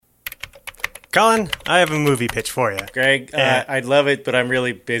Colin, I have a movie pitch for you. Greg, I'd love it, but I'm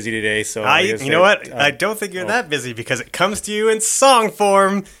really busy today. So you know what? I don't think you're that busy because it comes to you in song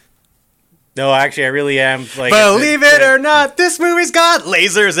form. No, actually, I really am. Believe it or not, this movie's got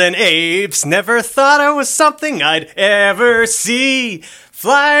lasers and apes. Never thought it was something I'd ever see.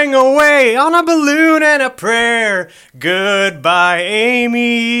 Flying away on a balloon and a prayer. Goodbye,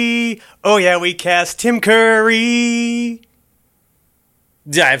 Amy. Oh yeah, we cast Tim Curry.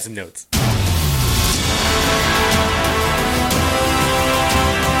 I have some notes.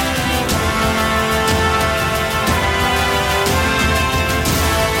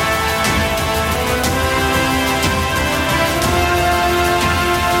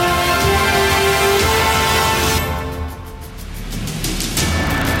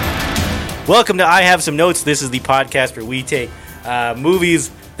 Welcome to I Have Some Notes. This is the podcast where we take movies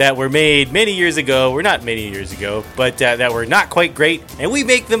that were made many years ago, or not many years ago, but that were not quite great, and we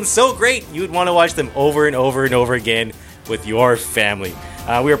make them so great you would want to watch them over and over and over again with your family.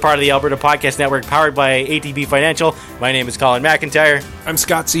 We are part of the Alberta Podcast Network, powered by ATB Financial. My name is Colin McIntyre. I'm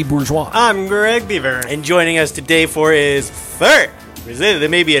Scott C. Bourgeois. I'm Greg Beaver. And joining us today for his third, there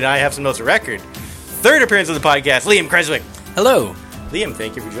may be an I Have Some Notes record, third appearance on the podcast, Liam Creswick. Hello. Liam,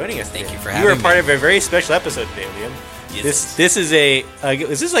 thank you for joining us today. Thank you for having me. You are part of a very special episode today, Liam. Yes. This is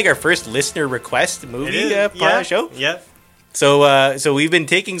is this like our first listener request movie show? Yeah. So we've been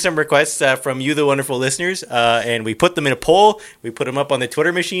taking some requests from you, the wonderful listeners, and we put them in a poll. We put them up on the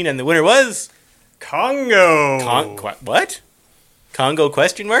Twitter machine, and the winner was Congo. What? Congo ?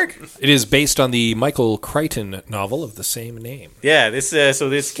 It is based on the Michael Crichton novel of the same name. Yeah. This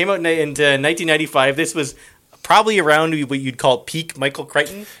came out in 1995. This was probably around what you'd call peak Michael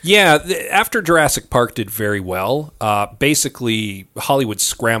Crichton. Yeah, after Jurassic Park did very well, basically Hollywood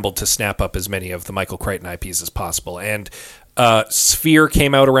scrambled to snap up as many of the Michael Crichton IPs as possible. And Sphere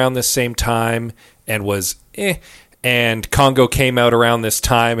came out around this same time and was and Congo came out around this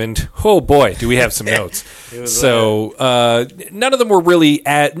time, and oh boy, do we have some notes. So none of them were really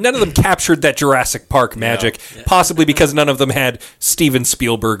none of them captured that Jurassic Park magic, possibly because none of them had Steven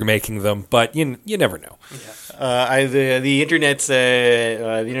Spielberg making them, but you never know. Yeah. The internet's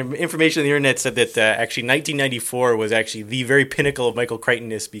the information on the internet said that actually 1994 was actually the very pinnacle of Michael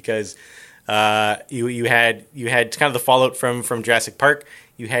Crichtonness because you had kind of the fallout from Jurassic Park.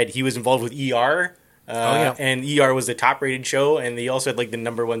 He was involved with ER. And ER was the top rated show, and they also had like the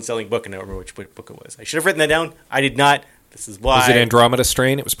number one selling book, and I don't remember which book it was. I should have written that down. I did not. This is why. Was it Andromeda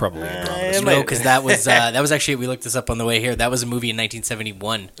Strain? It was probably Andromeda Strain. No, because that was actually, we looked this up on the way here. That was a movie in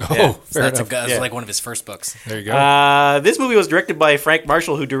 1971. Oh, fair enough. That's like one of his first books. There you go. This movie was directed by Frank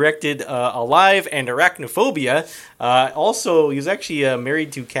Marshall, who directed Alive and Arachnophobia. Also, he was actually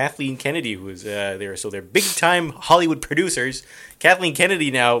married to Kathleen Kennedy, who was there. So they're big-time Hollywood producers. Kathleen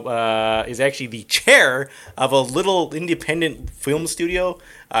Kennedy now is actually the chair of a little independent film studio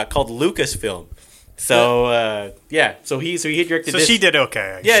called Lucasfilm. So so he directed. So this. She did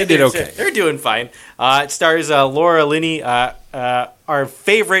okay. Yeah, she did okay. They're doing fine. It stars Laura Linney, our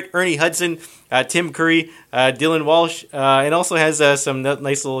favorite Ernie Hudson, Tim Curry, Dylan Walsh, and also has some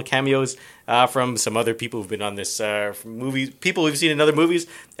nice little cameos from some other people who've been on this from movies. People we've seen in other movies.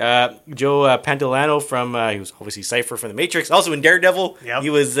 Joe Pantoliano from he was obviously Cypher from The Matrix. Also in Daredevil,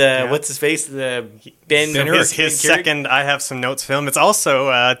 he was Yep. what's his face? Ben. His second I Have Some Notes film. It's also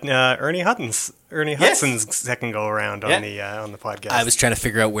Ernie Hudson's second go around on the podcast. I was trying to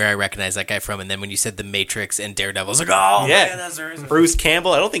figure out where I recognize that guy from, and then when you said The Matrix and Daredevil, I was like, oh, man, that's the reason. Bruce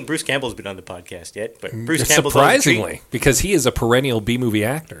Campbell. I don't think Bruce Campbell's been on the podcast yet, but Bruce Campbell's surprisingly, because he is a perennial B-movie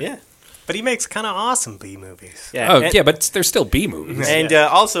actor. Yeah. But he makes kind of awesome B movies. Yeah. But they're still B movies. And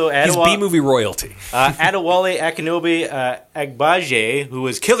also, he's B movie royalty. Adewale Akinobe Agbaje, who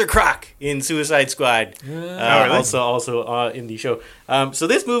was Killer Croc in Suicide Squad, really? also in the show. So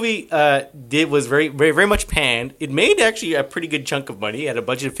this movie was very, very, very much panned. It made actually a pretty good chunk of money. It had a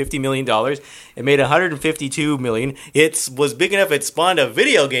budget of $50 million. It made $152 million. It was big enough it spawned a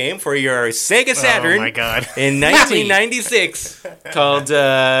video game for your Sega Saturn. Oh my God. In 1996 called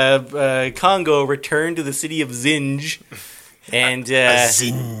Congo Return to the City of Zinj. And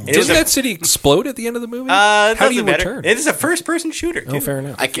didn't that city explode at the end of the movie? How do you return? It is a first-person shooter. Oh, fair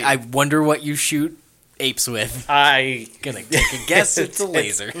enough. I wonder what you shoot apes with. I Gonna take a guess. It's a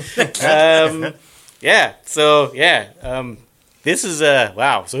laser. This is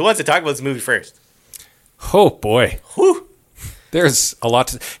wow. So who wants to talk about this movie first? Oh boy. Whew. There's a lot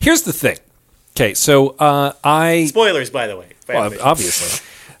to. Here's the thing. Okay, so Spoilers, by the way. Obviously,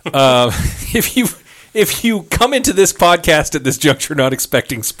 if you come into this podcast at this juncture not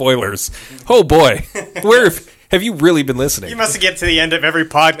expecting spoilers, oh boy, Have you really been listening? You must get to the end of every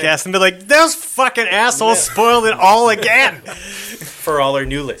podcast and be like, those fucking assholes spoiled it all again. For all our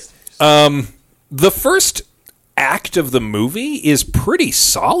new listeners. The first act of the movie is pretty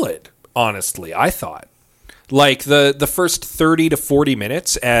solid, honestly, I thought. Like, the first 30 to 40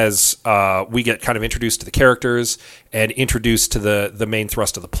 minutes as we get kind of introduced to the characters and introduced to the main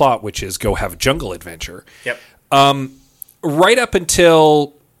thrust of the plot, which is go have a jungle adventure. Yep. Right up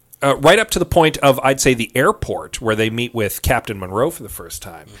until... right up to the point of, I'd say, the airport, where they meet with Captain Monroe for the first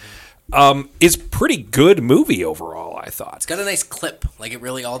time, is pretty good movie overall, I thought. It's got a nice clip. Like, it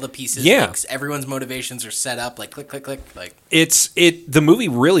really, all the pieces, like, everyone's motivations are set up, like, click, click, click. Like, the movie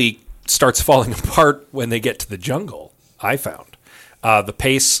really starts falling apart when they get to the jungle, I found. The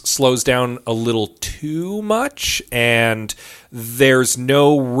pace slows down a little too much, and there's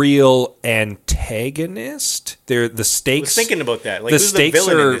no real antagonist. The stakes. I was thinking about that. Like, who's the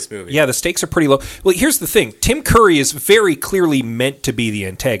villain in this movie? Yeah, the stakes are pretty low. Well, here's the thing: Tim Curry is very clearly meant to be the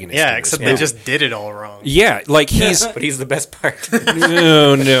antagonist. Yeah, except they just did it all wrong. Yeah, like but he's the best part.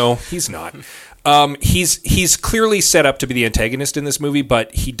 No, he's not. He's clearly set up to be the antagonist in this movie,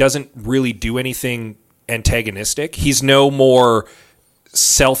 but he doesn't really do anything antagonistic. He's no more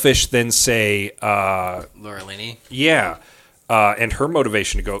selfish than, say, Laura Linney. Yeah. And her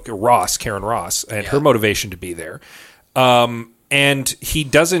motivation to go, Karen Ross, and her motivation to be there. And he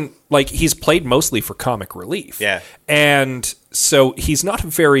doesn't, like, he's played mostly for comic relief. Yeah. And so he's not a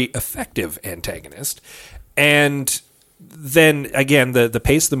very effective antagonist. And then, again, the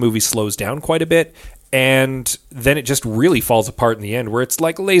pace of the movie slows down quite a bit. And then it just really falls apart in the end, where it's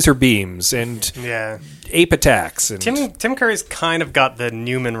like laser beams and ape attacks. And Tim Curry's kind of got the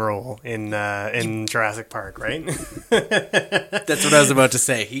Newman role in Jurassic Park, right? That's what I was about to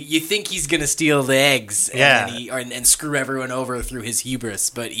say. You think he's gonna steal the eggs, and screw everyone over through his hubris,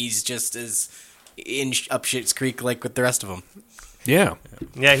 but he's just as up shit's creek like with the rest of them. Yeah,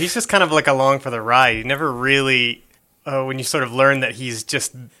 he's just kind of like along for the ride. He never really. When you sort of learn that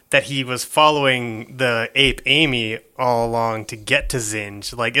he was following the ape Amy all along to get to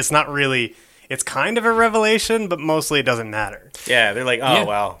Zinj, like, it's not really, it's kind of a revelation, but mostly it doesn't matter. Yeah, they're like,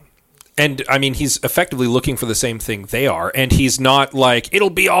 wow. And, I mean, he's effectively looking for the same thing they are, and he's not like,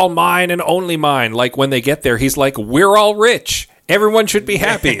 it'll be all mine and only mine. Like, when they get there, he's like, we're all rich. Everyone should be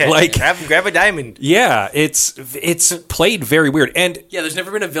happy. Like, grab a diamond. Yeah, it's played very weird. And there's never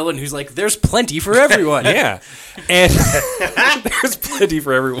been a villain who's like, there's plenty for everyone. Yeah. And there's plenty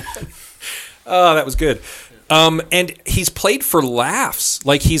for everyone. Oh, that was good. And he's played for laughs.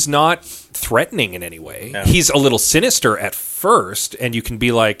 Like, he's not threatening in any way. No. He's a little sinister at first, and you can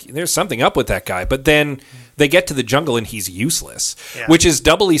be like, there's something up with that guy. But then they get to the jungle and he's useless, which is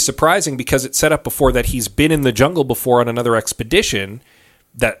doubly surprising because it's set up before that he's been in the jungle before on another expedition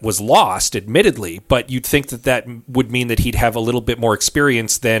that was lost, admittedly, but you'd think that would mean that he'd have a little bit more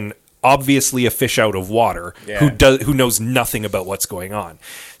experience than obviously a fish out of water who knows nothing about what's going on.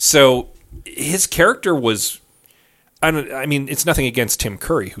 So his character was... I mean, it's nothing against Tim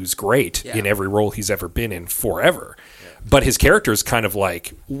Curry, who's great in every role he's ever been in forever. But his character is kind of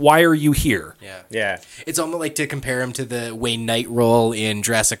like, why are you here? Yeah. It's almost like, to compare him to the Wayne Knight role in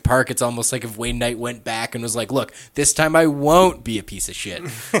Jurassic Park, it's almost like if Wayne Knight went back and was like, look, this time I won't be a piece of shit.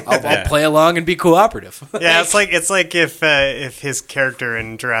 I'll play along and be cooperative. Yeah, it's like if his character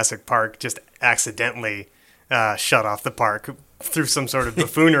in Jurassic Park just accidentally shut off the park through some sort of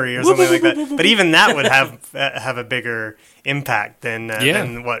buffoonery or something like that. But even that would have a bigger impact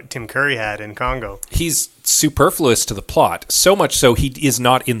than what Tim Curry had in Congo. He's superfluous to the plot, so much so he is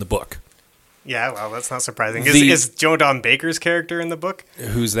not in the book. Yeah, well, that's not surprising. Is Joe Don Baker's character in the book?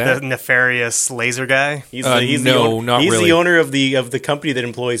 Who's that? The nefarious laser guy? He's the owner of the company that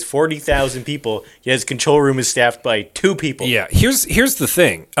employs 40,000 people. His control room is staffed by 2 people. Yeah, here's the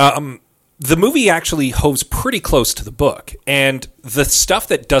thing. The movie actually hoves pretty close to the book, and the stuff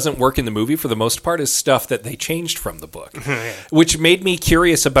that doesn't work in the movie for the most part is stuff that they changed from the book, which made me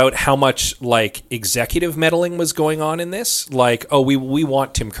curious about how much like executive meddling was going on in this. Like, oh, we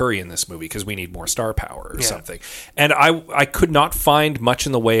want Tim Curry in this movie because we need more star power or something. And I could not find much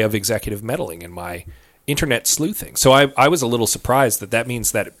in the way of executive meddling in my internet sleuthing. So I was a little surprised that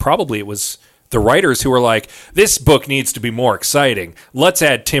means that probably it was the writers who were like, this book needs to be more exciting. Let's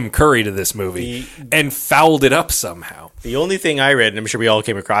add Tim Curry to this movie, and fouled it up somehow. The only thing I read, and I'm sure we all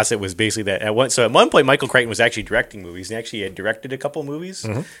came across it, was basically that at one point Michael Crichton was actually directing movies. He actually had directed a couple movies,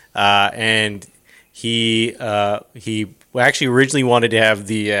 and he actually originally wanted to have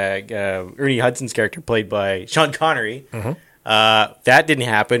the Ernie Hudson's character played by Sean Connery. That didn't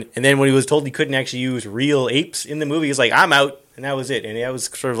happen, and then when he was told he couldn't actually use real apes in the movie, he's like, I'm out, and that was it. And that was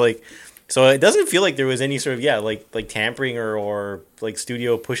sort of like So it doesn't feel like there was any sort of like tampering or like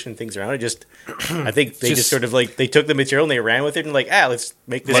studio pushing things around. It just I think they just sort of like they took the material and they ran with it and like let's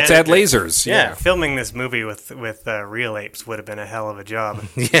make this. Let's add lasers. Yeah. Filming this movie with real apes would have been a hell of a job.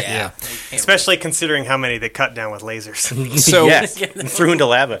 Yeah. Especially considering how many they cut down with lasers. So and threw into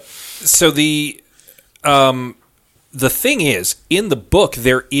lava. So the thing is, in the book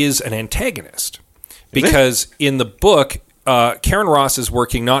there is an antagonist because in the book. Karen Ross is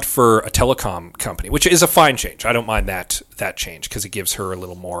working not for a telecom company, which is a fine change. I don't mind that change because it gives her a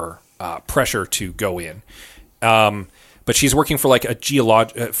little more pressure to go in. But she's working for like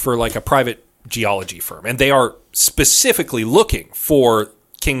a private geology firm, and they are specifically looking for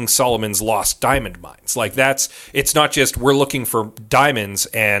King Solomon's lost diamond mines. Like it's not just we're looking for diamonds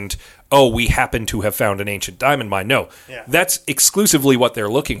and we happen to have found an ancient diamond mine. No, that's exclusively what they're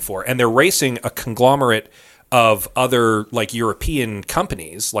looking for, and they're racing a conglomerate of other like European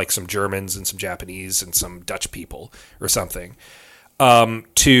companies, like some Germans and some Japanese and some Dutch people or something,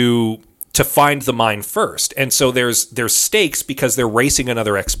 to find the mine first. And so there's stakes because they're racing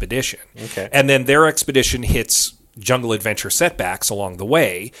another expedition. Okay. And then their expedition hits jungle adventure setbacks along the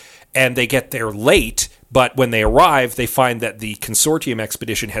way, and they get there late, but when they arrive, they find that the consortium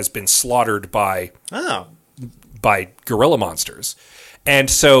expedition has been slaughtered by gorilla monsters.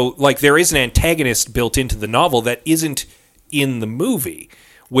 And so, like, there is an antagonist built into the novel that isn't in the movie,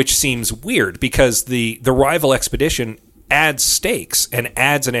 which seems weird because the rival expedition adds stakes and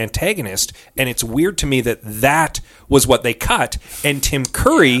adds an antagonist, and it's weird to me that was what they cut, and Tim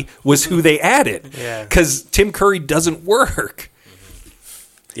Curry was who they added. Because Tim Curry doesn't work.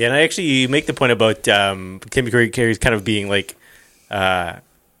 Yeah, and I actually make the point about Tim Curry's kind of being like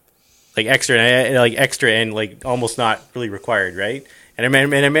extra and like almost not really required, right? And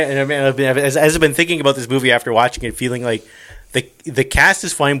as I've been thinking about this movie after watching it, feeling like the cast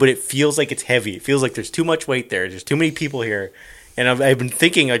is fine, but it feels like it's heavy. It feels like there's too much weight there. There's too many people here, and I've been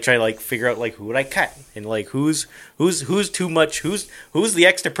thinking I try to like figure out like who would I cut and like who's too much, who's the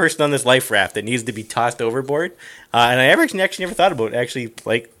extra person on this life raft that needs to be tossed overboard. And I actually never thought about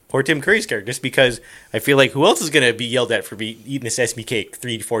like poor Tim Curry's character, just because I feel like who else is going to be yelled at for eating a sesame cake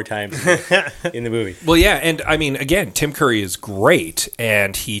 3 to 4 times in the movie? Well, yeah, and I mean, again, Tim Curry is great,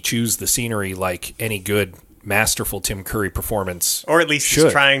 and he chews the scenery like any good, masterful Tim Curry performance, or at least should.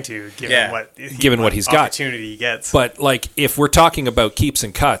 He's trying to, given what he's got, opportunity he gets. But like, if we're talking about keeps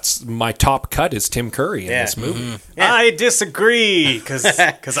and cuts, my top cut is Tim Curry in this movie. Mm-hmm. Yeah. I disagree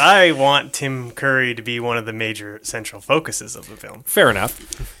because I want Tim Curry to be one of the major central focuses of the film. Fair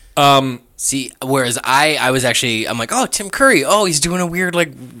enough. See, whereas I'm like, oh, Tim Curry, he's doing a weird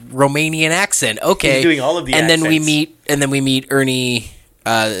like Romanian accent. Okay, he's doing all of the accents. Then we meet Ernie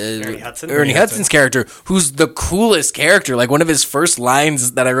Hudson's character, who's the coolest character. Like one of his first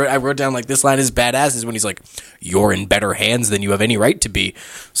lines that I wrote down, like this line is badass, is when he's like, "You're in better hands than you have any right to be."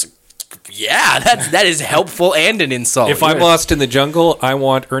 Yeah, that is helpful and an insult. If I'm lost in the jungle, I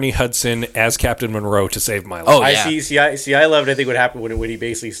want Ernie Hudson as Captain Monroe to save my life. Oh, yeah. I loved, I think, what happened when he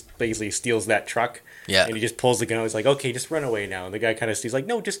basically steals that truck. Yeah. And he just pulls the gun. He's like, okay, just run away now. And the guy kind of, he's like,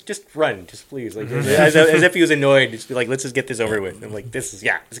 no, just run. Just please. Like, as if he was annoyed. Just be like, let's just get this over with. And I'm like, this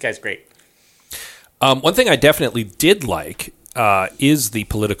guy's great. One thing I definitely did like is the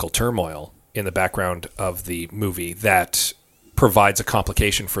political turmoil in the background of the movie that provides a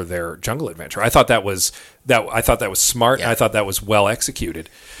complication for their jungle adventure. I thought that was smart. Yeah. I thought that was well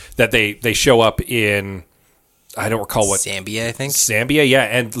executed. That they show up in, I don't recall what, Zambia, I think. Zambia, yeah,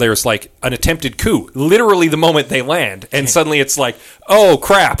 and there's like an attempted coup literally the moment they land, and suddenly it's like, oh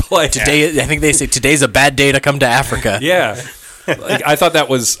crap! Like today, I think they say today's a bad day to come to Africa. Yeah, like, I thought that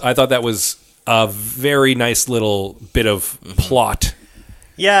was a very nice little bit of plot.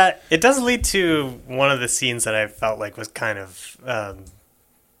 Yeah, it does lead to one of the scenes that I felt like was kind of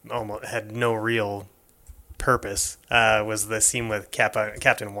almost had no real purpose. Was the scene with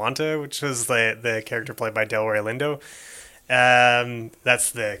Captain Wanta, which was the character played by Delroy Lindo.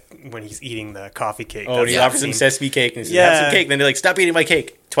 That's when he's eating the coffee cake. Oh, and he offers him sesame cake and he says, have some cake. And then they're like, stop eating my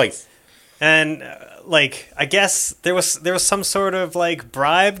cake twice. And I guess there was some sort of like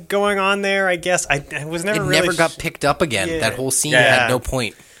bribe going on there. I guess I was never. It never got picked up again. Yeah. That whole scene had no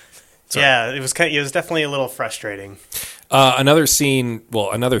point. Yeah, it was definitely a little frustrating. Another thing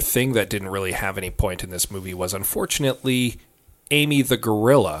that didn't really have any point in this movie was, unfortunately, Amy the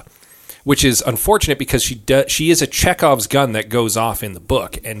gorilla, which is unfortunate because she is a Chekhov's gun that goes off in the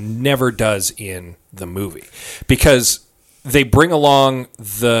book and never does in the movie, because they bring along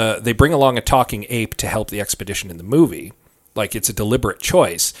a talking ape to help the expedition in the movie. Like, it's a deliberate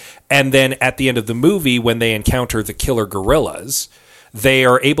choice. And then at the end of the movie, when they encounter the killer gorillas, they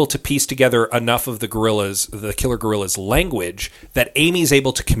are able to piece together enough of the killer gorillas' language that Amy's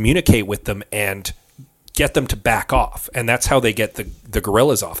able to communicate with them and get them to back off. And that's how they get the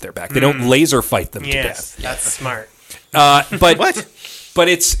gorillas off their back. They don't laser fight them to death. That's smart. But But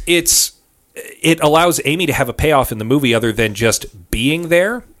it allows Amy to have a payoff in the movie other than just being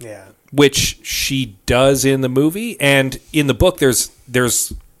there. Yeah. Which she does in the movie, and in the book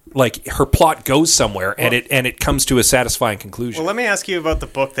there's like her plot goes somewhere and it comes to a satisfying conclusion. Well, let me ask you about the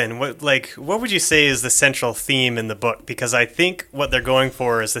book then. What would you say is the central theme in the book? Because I think what they're going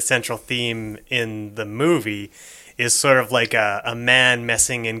for is the central theme in the movie is sort of like a man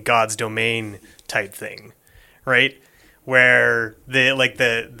messing in God's domain type thing, right? Where they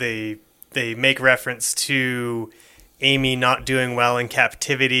make reference to Amy not doing well in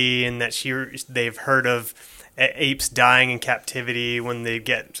captivity, and that they've heard of apes dying in captivity when they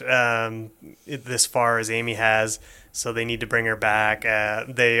get this far as Amy has, so they need to bring her back.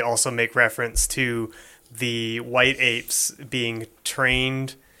 They also make reference to the white apes being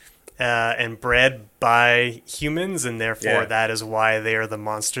trained and bred by humans, and therefore that is why they are the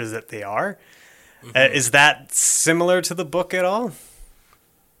monsters that they are. Mm-hmm. Is that similar to the book at all?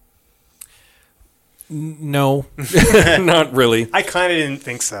 No, not really. I kind of didn't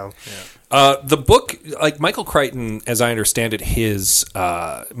think so. The book, like Michael Crichton, as I understand it, his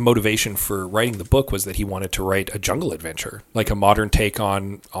motivation for writing the book was that he wanted to write a jungle adventure, like a modern take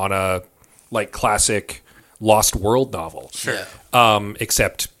on a like classic Lost World novel. Sure.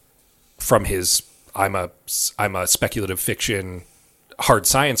 Except from his, I'm a speculative fiction hard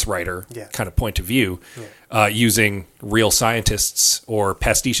science writer kind of point of view, using real scientists or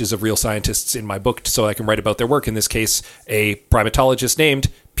pastiches of real scientists in my book so I can write about their work. In this case, a primatologist named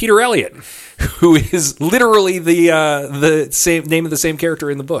Peter Elliott, who is literally the same name of the same character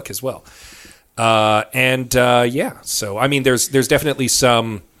in the book as well. So I mean, there's definitely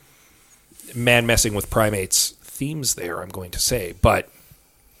some man messing with primates themes there, I'm going to say, but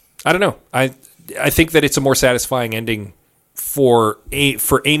I don't know. I think that it's a more satisfying ending for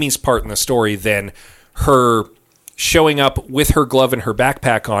Amy's part in the story than her showing up with her glove and her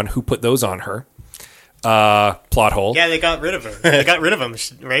backpack on. Who put those on her? Plot hole. Yeah, they got rid of her. They got rid of him,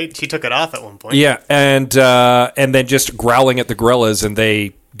 right? She took it off at one point. Yeah, and then just growling at the gorillas, and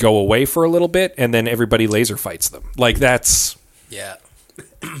they go away for a little bit, and then everybody laser fights them. Like that's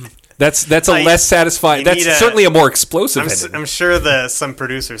That's a less satisfying. That's certainly a more explosive ending. I'm sure some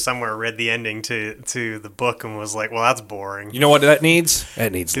producer somewhere read the ending to the book and was like, "Well, that's boring." You know what that needs?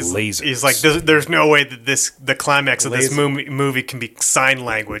 That needs lasers. He's like, "There's no way that the climax of this movie can be sign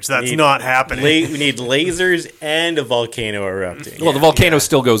language. That's not happening." We need lasers and a volcano erupting. Well, the volcano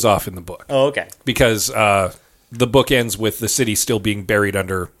still goes off in the book. Oh, okay. Because the book ends with the city still being buried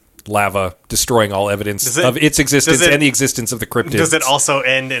under lava, destroying all evidence of its existence and the existence of the cryptids. Does it also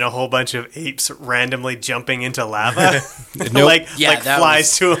end in a whole bunch of apes randomly jumping into lava? Nope.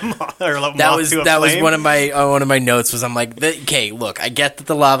 Flies to a moth or a that was flame? one of my notes. Was I'm like, okay, look, I get that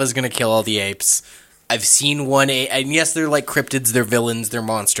the lava is going to kill all the apes. I've seen one ape, and yes, they're like cryptids, they're villains, they're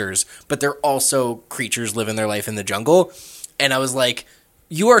monsters, but they're also creatures living their life in the jungle. And I was like,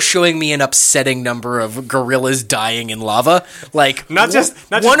 you are showing me an upsetting number of gorillas dying in lava, like not just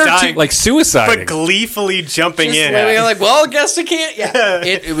one or dying, two, like suicide, but gleefully jumping in. Like, well, I guess I can't. Yeah,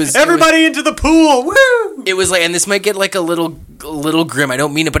 it was everybody into the pool. Woo! It was like, and this might get like a little grim. I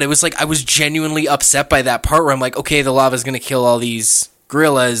don't mean it, but it was like I was genuinely upset by that part where I'm like, okay, the lava's gonna kill all these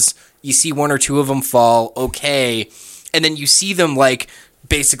gorillas. You see one or two of them fall, okay, and then you see them like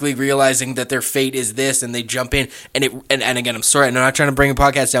basically realizing that their fate is this, and they jump in, and again, I'm sorry, I'm not trying to bring a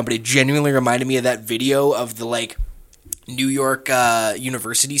podcast down, but it genuinely reminded me of that video of the like New York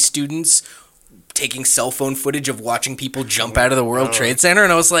university students taking cell phone footage of watching people jump out of the World Trade Center,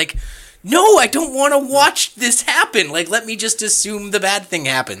 and I was like, no, I don't want to watch this happen. Like, let me just assume the bad thing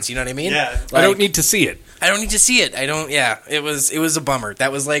happens. You know what I mean? Yeah. Like, I don't need to see it. I don't need to see it. I don't. Yeah, it was a bummer.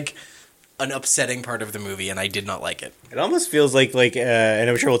 That was like an upsetting part of the movie, and I did not like it. It almost feels like and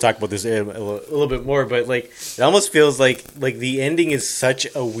I'm sure we'll talk about this a little bit more, but like it almost feels like the ending is such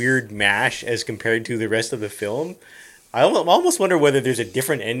a weird mash as compared to the rest of the film. I almost wonder whether there's a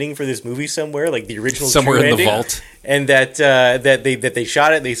different ending for this movie somewhere, like the original somewhere in ending, the vault, and that they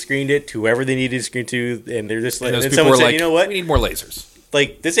shot it, they screened it to whoever they needed to screen to, and they're just like, and someone said, like, you know what, we need more lasers.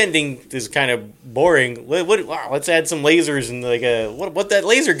 Like, this ending is kind of boring. Wow, let's add some lasers and like what that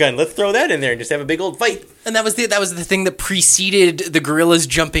laser gun? Let's throw that in there and just have a big old fight. And that was the thing that preceded the gorillas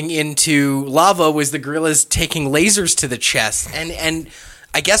jumping into lava, was the gorillas taking lasers to the chest. And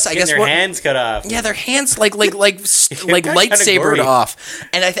I guess their what, hands cut off. Yeah, their hands like lightsabered gory. off.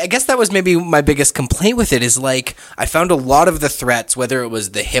 And I guess that was maybe my biggest complaint with it is like I found a lot of the threats, whether it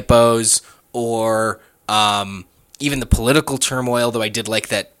was the hippos or even the political turmoil, though I did like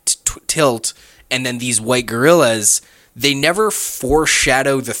that tilt, and then these white gorillas, they never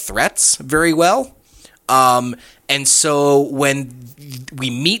foreshadow the threats very well. And so when we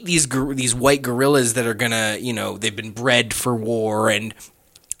meet these white gorillas that are gonna, they've been bred for war and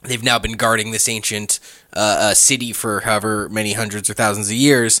they've now been guarding this ancient city for however many hundreds or thousands of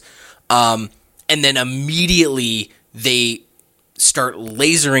years, and then immediately they start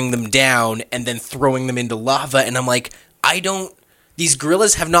lasering them down and then throwing them into lava, and I'm like, these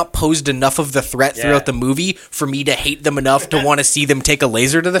gorillas have not posed enough of the threat throughout the movie for me to hate them enough to want to see them take a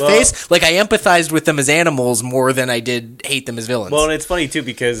laser to the face. Like, I empathized with them as animals more than I did hate them as villains. Well, and it's funny too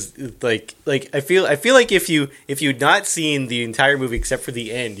because like I feel like if you'd not seen the entire movie except for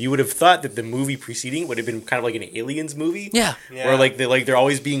the end, you would have thought that the movie preceding would have been kind of like an Aliens movie. Yeah. Where they're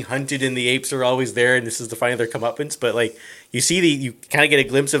always being hunted and the apes are always there and this is the finding their comeuppance, but like you kind of get a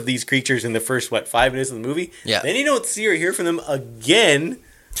glimpse of these creatures in the first 5 minutes of the movie. Yeah. Then you don't see or hear from them again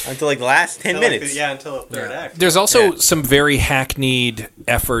until like the last 10 minutes. Until the third act. There's also some very hackneyed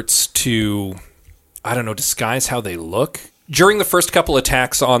efforts to, I don't know, disguise how they look. During the first couple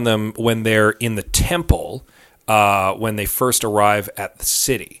attacks on them when they're in the temple, when they first arrive at the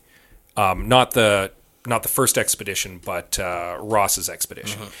city, not the first expedition, but Ross's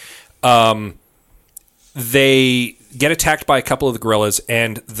expedition. They get attacked by a couple of the gorillas,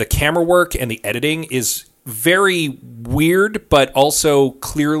 and the camera work and the editing is very weird, but also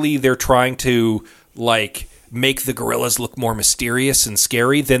clearly they're trying to like make the gorillas look more mysterious and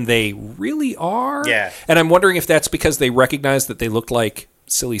scary than they really are. Yeah. And I'm wondering if that's because they recognize that they look like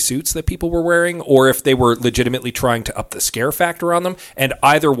silly suits that people were wearing, or if they were legitimately trying to up the scare factor on them. And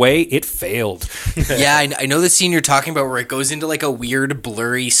either way, it failed. Yeah, I know the scene you're talking about where it goes into like a weird,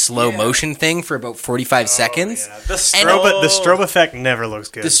 blurry, slow motion thing for about 45 seconds. Yeah. The strobe effect never looks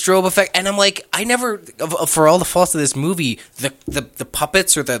good. The strobe effect, and I'm like, I never, for all the faults of this movie, the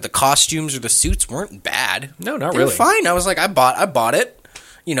puppets or the costumes or the suits weren't bad. No, not They really. were fine. I was like, I bought it.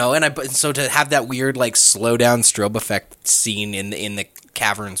 And so to have that weird like slow down strobe effect scene in the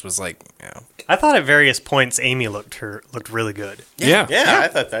caverns was like, I thought at various points Amy looked really good. Yeah. I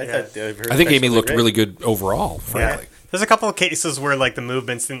thought I think Amy looked really good overall, frankly. There's a couple of cases where like the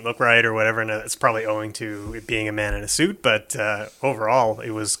movements didn't look right or whatever, and it's probably owing to it being a man in a suit. But overall,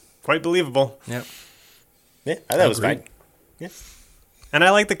 it was quite believable. Yep. Yeah, I thought it was fine. Yeah. And I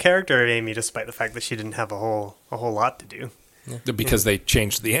like the character of Amy, despite the fact that she didn't have a whole lot to do. Because they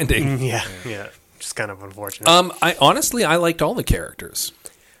changed the ending. Yeah. Just kind of unfortunate. I liked all the characters.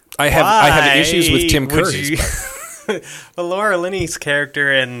 I have issues with Tim Curry. Well, Laura Linney's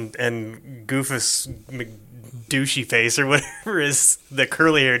character and Goofus douchey face or whatever is the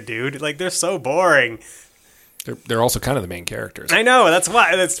curly-haired dude. Like, they're so boring. They're also kind of the main characters. I know. That's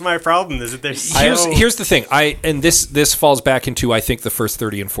my problem. Is that they're so... Here's the thing. This falls back into, I think the first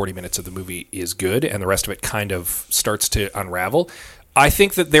 30 and 40 minutes of the movie is good, and the rest of it kind of starts to unravel. I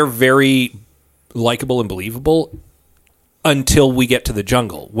think that they're very likable and believable until we get to the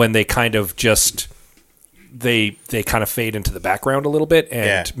jungle, when they kind of just they kind of fade into the background a little bit,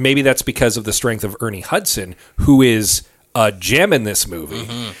 and maybe that's because of the strength of Ernie Hudson, who is a gem in this movie.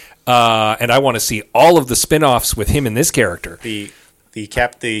 And I want to see all of the spin-offs with him in this character. The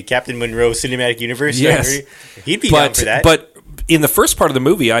Captain Monroe Cinematic Universe. Yes. He'd be down for that. But in the first part of the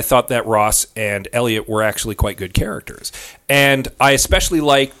movie, I thought that Ross and Elliot were actually quite good characters. And I especially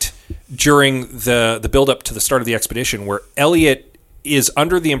liked during the build-up to the start of the expedition where Elliot is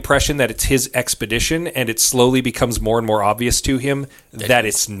under the impression that it's his expedition, and it slowly becomes more and more obvious to him that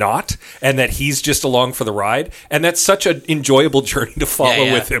it's not, and that he's just along for the ride. And that's such an enjoyable journey to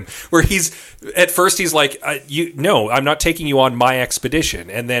follow with him, where at first he's like, no, I'm not taking you on my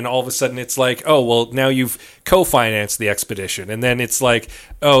expedition. And then all of a sudden it's like, oh, well, now you've co-financed the expedition. And then it's like,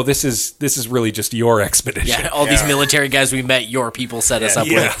 oh, this is really just your expedition. Yeah, all these military guys we met, your people set us up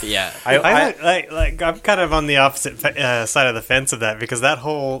with. Yeah. I'm kind of on the opposite side of the fence of that, because that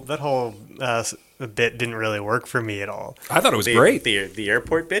whole bit didn't really work for me at all. I thought it was great. The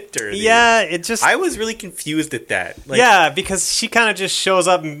airport bit? It just... I was really confused at that. Because she kind of just shows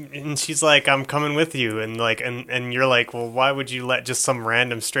up and she's like, I'm coming with you. And like, and you're like, well, why would you let just some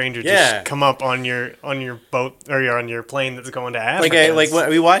random stranger just come up on your boat or on your plane that's going to Africa? When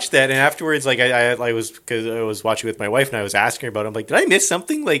we watched that, and afterwards, like because I was watching with my wife and I was asking her about it. I'm like, did I miss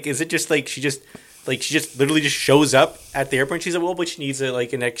something? Like, is it just like she just like she just literally just shows up at the airport. And she's like, well, but she needs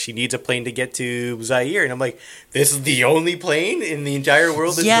she needs a plane to get to Zaire, and I'm like, this is the only plane in the entire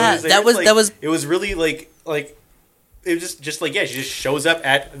world. Yeah, that was. It was really like. It was just like, yeah, she just shows up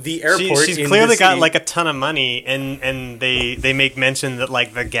at the airport. She's clearly got like a ton of money, and they make mention that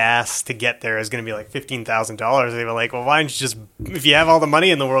like the gas to get there is going to be like $15,000. They were like, well, why don't you just, if you have all the money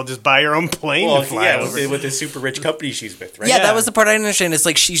in the world, just buy your own plane to fly over? With the super rich company she's with, right? Yeah, that was the part I didn't understand. It's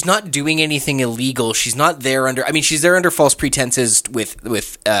like she's not doing anything illegal. She's not there under. I mean, she's there under false pretenses with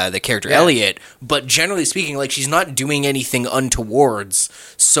the character Elliot, but generally speaking, like she's not doing anything untowards.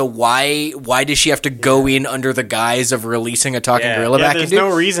 So why does she have to go in under the guise of releasing a talking gorilla back there's into?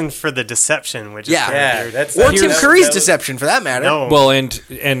 no reason for the deception, which is that's or Tim Curry's deception for that matter. No. Well,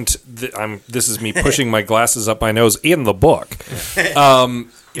 this is me pushing my glasses up my nose in the book. From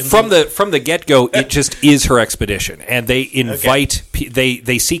the get go, it just is her expedition, and they invite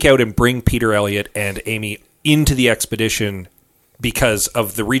they seek out and bring Peter Elliott and Amy into the expedition because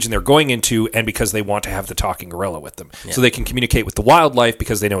of the region they're going into and because they want to have the talking gorilla with them. So they can communicate with the wildlife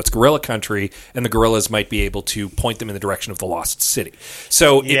because they know it's gorilla country and the gorillas might be able to point them in the direction of the lost city.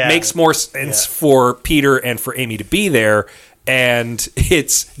 So it makes more sense for Peter and for Amy to be there, and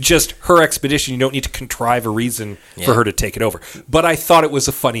it's just her expedition. You don't need to contrive a reason for her to take it over. But I thought it was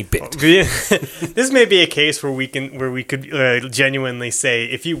a funny bit. This may be a case where we could genuinely say,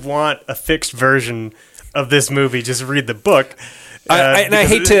 if you want a fixed version of this movie, just read the book. I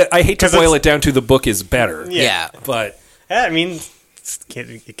hate to boil it down to the book is better. But I mean,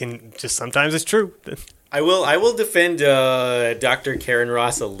 it can just sometimes it's true. I will defend Dr. Karen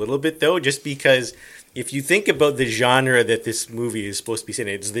Ross a little bit though, just because if you think about the genre that this movie is supposed to be set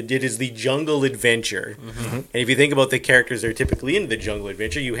in, it is the jungle adventure. Mm-hmm. And if you think about the characters that are typically in the jungle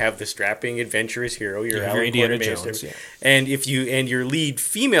adventure, you have the strapping adventurous hero, your Indiana Jones, and your lead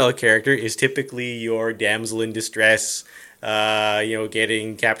female character is typically your damsel in distress.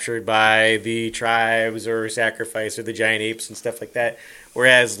 Getting captured by the tribes or sacrificed or the giant apes and stuff like that.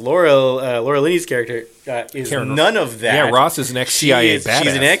 Whereas Laura Linney's character is Karen, none of that. Yeah, Ross is an ex-CIA badass.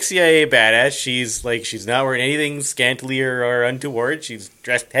 She's an ex-CIA badass. She's not wearing anything scantily or untoward. She's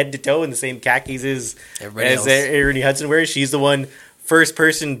dressed head to toe in the same khakis as Ernie Hudson wears. She's the one first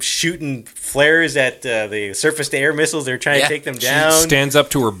person shooting flares at the surface-to-air missiles. They're trying to take them down. She stands up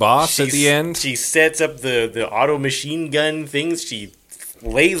to her boss at the end. She sets up the auto machine gun things. She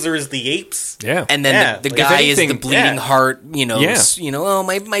lasers the apes. Yeah. And then the guy is the bleeding heart, oh,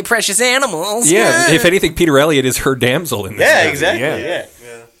 my precious animals. Yeah. If anything, Peter Elliott is her damsel in this movie. Exactly.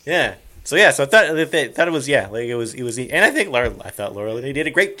 Yeah. So I thought it was it was, and I thought Laura Linney did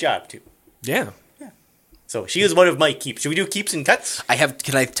a great job too. Yeah. So she was one of my keeps. Should we do keeps and cuts?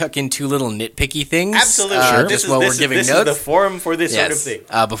 Can I tuck in two little nitpicky things? Absolutely. Sure. Just while we're giving notes. This is the forum for this sort of thing.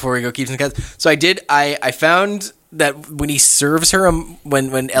 Before we go keeps and cuts. So I found that when he serves her,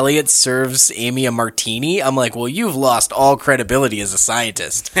 when Elliot serves Amy a martini, I'm like, well, you've lost all credibility as a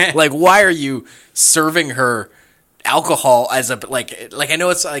scientist. Like, why are you serving her alcohol as a like I know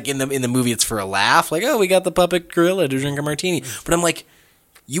it's like in the movie it's for a laugh, like, oh, we got the puppet gorilla to drink a martini, but I'm like,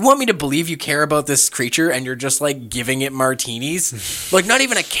 you want me to believe you care about this creature and you're just like giving it martinis? Like not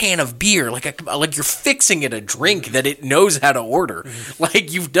even a can of beer, like you're fixing it a drink that it knows how to order.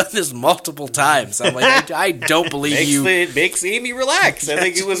 Like you've done this multiple times. I'm like, I don't believe you. It makes Amy relax. I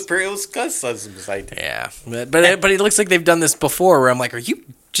think it was yeah, but it looks like they've done this before where I'm like, are you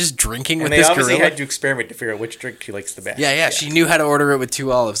just drinking with this gorilla? And they obviously had to experiment to figure out which drink she likes the best. Yeah, she knew how to order it with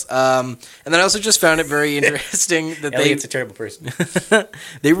 2 olives. And then I also just found it very interesting that Elliot's a terrible person.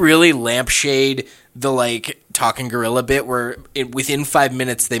 They really lampshade the talking gorilla bit where within 5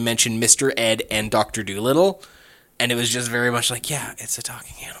 minutes they mentioned Mr. Ed and Dr. Dolittle, and it was just very much like, yeah, it's a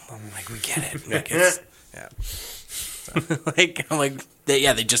talking animal. Like we get it. Like it's I'm like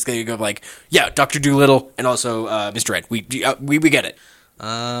they just go like, yeah, Dr. Dolittle and also Mr. Ed. We get it.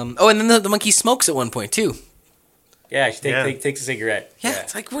 And then the monkey smokes at one point too. Yeah, she takes a cigarette. Yeah,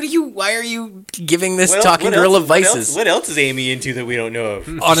 it's like, why are you giving this talking gorilla vices? What else is Amy into that we don't know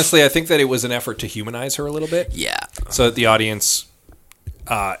of? Honestly, I think that it was an effort to humanize her a little bit. Yeah. So that the audience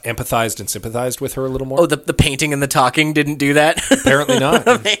empathized and sympathized with her a little more. Oh, the painting and the talking didn't do that? Apparently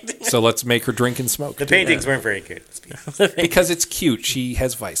not. So let's make her drink and smoke. The paintings weren't very good. Because it's cute. She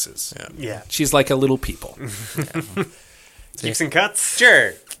has vices. Yeah. She's like a little people. Keeps and cuts?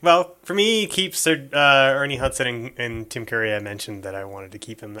 Sure. Well, for me, keeps Ernie Hudson and Tim Curry. I mentioned that I wanted to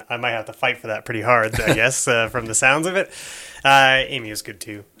keep him. I might have to fight for that pretty hard, I guess, from the sounds of it. Amy was good,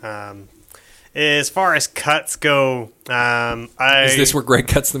 too. As far as cuts go, Is this where Greg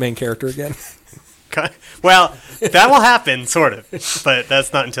Cuts the main character again? Well, that will happen, sort of, but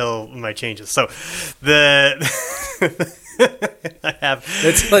that's not until my changes. So I have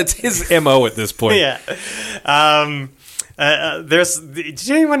It's his MO at this point. yeah. Did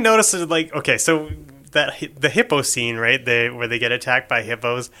anyone notice like okay, so that the hippo scene, right? Where they get attacked by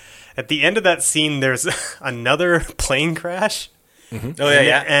hippos. At the end of that scene, there's another plane crash. Oh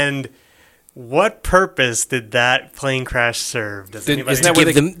yeah. And what purpose did that plane crash serve? Does anybody isn't know? that where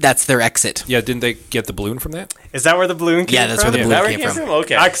Give them. That's their exit. Yeah, didn't they get the balloon from that? Is that where the balloon came Yeah, that's from? where the That balloon where came from.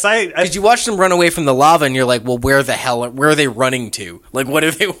 Okay. Because you watch them run away from the lava, and you're like, "Well, where are they running to? Like, what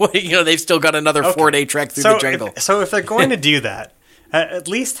if they? They've still got another 4-day trek through the jungle." So if they're going to do that, at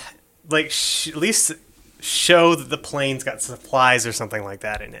least show that the plane's got supplies or something like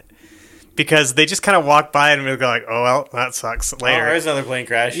that in it. Because they just kind of walk by and we'll go like, oh well, that sucks. Later, there's another plane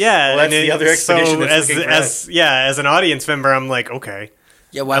crash. yeah, well, that's the other expedition. So That's looking for us. as an audience member, I'm like, okay,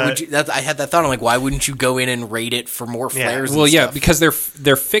 Yeah, why would you? I had that thought. I'm like, why wouldn't you go in and raid it for more flares? Well, and yeah, stuff? because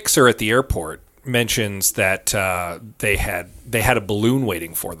their fixer at the airport mentions that they had a balloon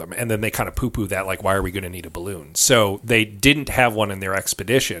waiting for them, and then they kind of poo-poo that, like, why are we going to need a balloon? So they didn't have one in their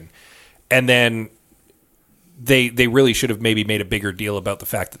expedition, and then they really should have maybe made a bigger deal about the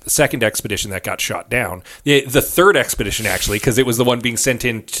fact that the second expedition that got shot down, the third expedition actually, because it was the one being sent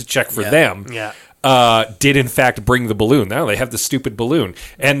in to check for them. Yeah. Did in fact bring the balloon. Now they have the stupid balloon.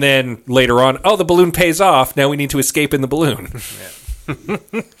 And then later on, the balloon pays off. Now we need to escape in the balloon.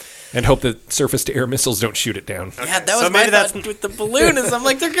 And hope that surface-to-air missiles don't shoot it down. Yeah, that was So my maybe thought with the balloon. Is I'm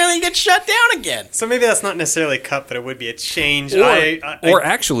like, they're gonna get shut down again. So maybe that's not necessarily a cut, but it would be a change. Or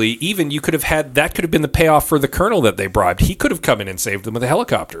actually, even you could have had that could have been the payoff for the colonel that they bribed. He could have come in and saved them with a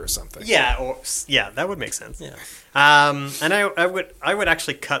helicopter or something. yeah, that would make sense. Yeah. And I would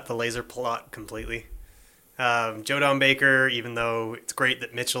actually cut the laser plot completely. Joe Don Baker, even though it's great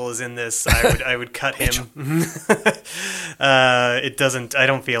that Mitchell is in this, I would cut him. It doesn't. I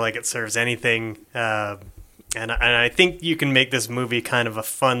don't feel like it serves anything. And I think you can make this movie kind of a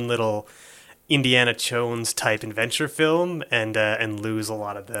fun little Indiana Jones type adventure film, and lose a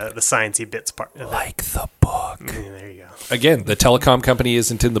lot of the sciencey bits part. Like the book. There you go. Again, the telecom company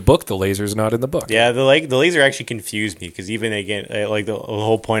isn't in the book. The laser's not in the book. Yeah, the laser actually confused me because even again, like the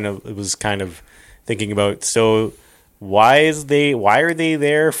whole point of it was kind of thinking about, so why are they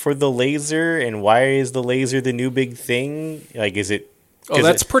there for the laser, and why is the laser the new big thing? Like, is it?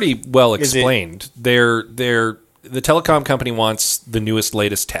 That's pretty well explained. The telecom company wants the newest,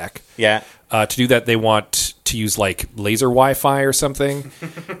 latest tech. Yeah. To do that, they want to use like laser Wi-Fi or something.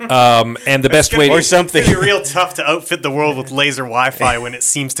 And the best way or something. It's gonna be real tough to outfit the world with laser Wi-Fi when it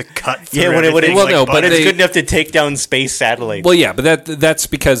seems to cut through everything. but it's good enough to take down space satellites. Well, yeah, but that's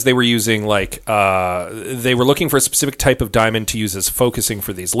because they were using they were looking for a specific type of diamond to use as focusing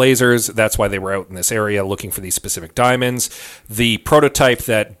for these lasers. That's why they were out in this area looking for these specific diamonds. The prototype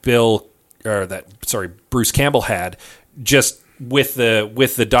that Bruce Campbell had, just with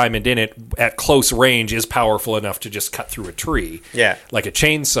the diamond in it at close range, is powerful enough to just cut through a tree, like a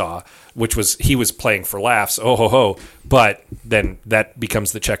chainsaw, which he was playing for laughs, but then that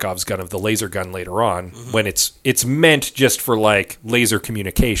becomes the Chekhov's gun of the laser gun later on, when it's meant just for like laser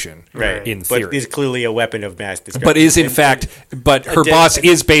communication, right? In theory, but is clearly a weapon of mass destruction. but is in fact, her boss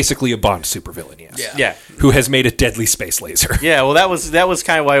is basically a Bond supervillain, yeah, who has made a deadly space laser. Yeah, well, that was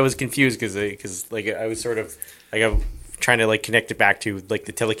kind of why I was confused because like I was sort of like I'm trying to like connect it back to like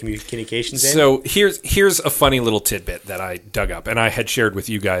the telecommunications. So here's a funny little tidbit that I dug up and I had shared with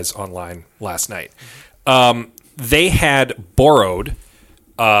you guys online last night. They had borrowed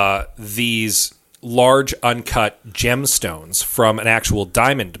these large uncut gemstones from an actual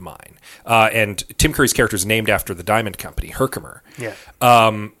diamond mine, and Tim Curry's character is named after the diamond company, Herkimer. Yeah.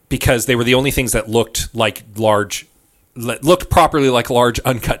 Because they were the only things that looked properly like large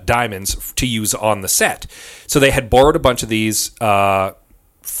uncut diamonds to use on the set. So they had borrowed a bunch of these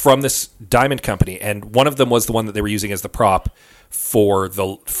from this diamond company, and one of them was the one that they were using as the prop for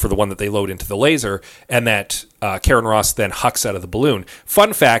the one that they load into the laser, and that Karen Ross then hucks out of the balloon.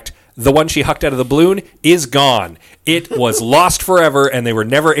 Fun fact, the one she hucked out of the balloon is gone. It was lost forever, and they were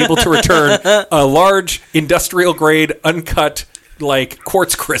never able to return a large industrial-grade uncut like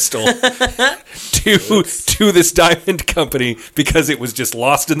quartz crystal to this diamond company because it was just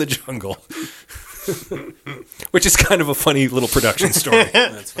lost in the jungle. Which is kind of a funny little production story.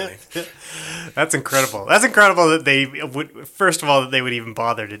 That's funny. That's incredible. That's incredible that they would, first of all, that they would even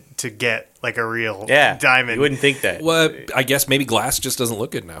bother to get like a real diamond. You wouldn't think that. Well, I guess maybe glass just doesn't look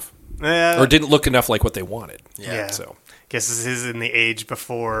good enough. Yeah. Or didn't look enough like what they wanted. Yeah. So guess this is in the age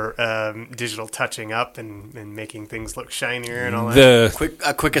before digital touching up and making things look shinier and all that.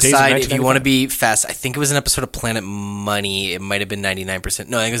 A quick Days of aside, if you 1995. want to be fast, I think it was an episode of Planet Money. It might have been 99%.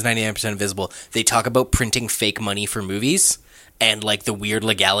 No, I think it was 99% Invisible. They talk about printing fake money for movies and like the weird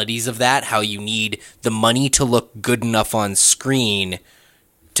legalities of that, how you need the money to look good enough on screen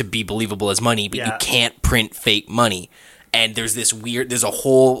to be believable as money, but you can't print fake money. And there's a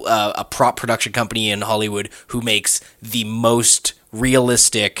whole a prop production company in Hollywood who makes the most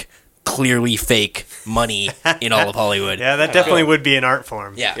realistic, clearly fake money in all of Hollywood. Yeah, that definitely would be an art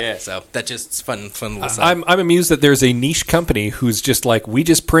form. Yeah. So that just fun little side. I'm amused that there's a niche company who's just like, we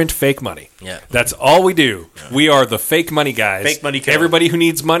just print fake money. Yeah. That's all we do. Yeah. We are the fake money guys. Fake money killer. Everybody who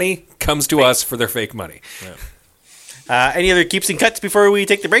needs money comes to us for their fake money. Yeah. Any other keeps and cuts before we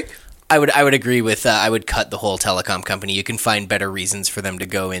take the break? I would agree with I would cut the whole telecom company. You can find better reasons for them to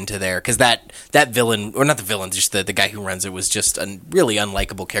go into there because that villain, or not the villain, just the guy who runs it was just a really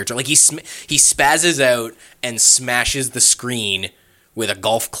unlikable character. Like he spazzes out and smashes the screen with a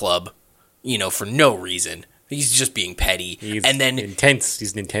golf club, for no reason. He's just being petty. He's intense.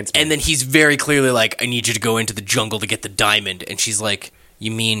 He's an intense man. And then he's very clearly like, I need you to go into the jungle to get the diamond. And she's like, you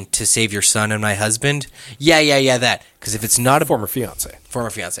mean to save your son and my husband? Yeah, that. Because if it's not a Former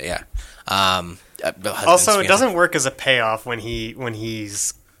fiance, yeah. Also, it doesn't work as a payoff when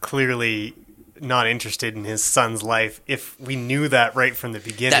he's clearly not interested in his son's life. If we knew that right from the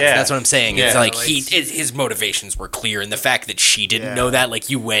beginning, That's what I'm saying. It's Yeah, like like- his motivations were clear, and the fact that she didn't know that, like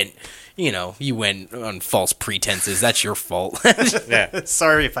you went on false pretenses. That's your fault. Yeah.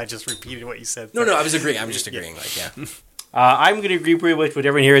 Sorry if I just repeated what you said. No, I was agreeing. I'm just agreeing. Like, yeah. I'm going to agree pretty much with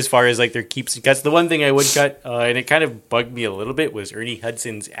everyone here as far as like their keeps and cuts. The one thing I would cut, and it kind of bugged me a little bit, was Ernie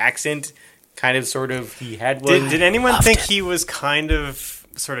Hudson's accent. Kind of, sort of, he had one. Did anyone think he was kind of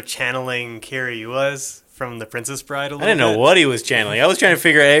sort of channeling Carrie Uwas from The Princess Bride a little bit? I didn't know what he was channeling. I was trying to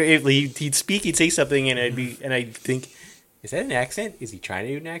figure out if he'd speak, he'd say something, and I'd think, is that an accent? Is he trying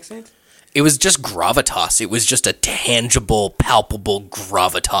to do an accent? It was just gravitas. It was just a tangible, palpable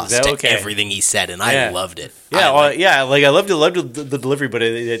gravitas to everything he said, and I loved it. Yeah, I loved the delivery, but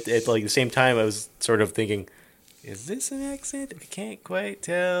at like the same time, I was sort of thinking, is this an accent? I can't quite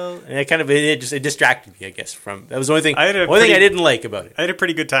tell. And it distracted me, I guess. That was the only thing I didn't like about it. I had a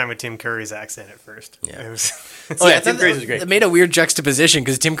pretty good time with Tim Curry's accent at first. Yeah. It was Tim Curry's was great. It made a weird juxtaposition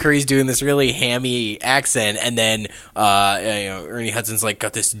because Tim Curry's doing this really hammy accent, and then Ernie Hudson's like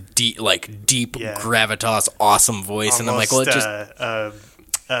got this deep gravitas, awesome voice, and I'm like, well, it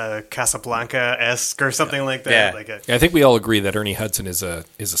just Casablanca-esque or something like that. I think we all agree that Ernie Hudson is a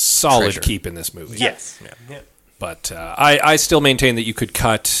solid Treasure. keep in this movie. Yes. Yeah. But I still maintain that you could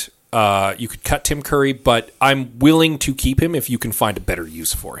cut Tim Curry, but I'm willing to keep him if you can find a better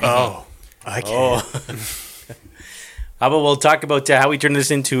use for him. Oh, I can't. How about we'll talk about how we turn this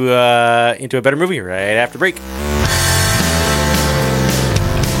into a better movie right after break.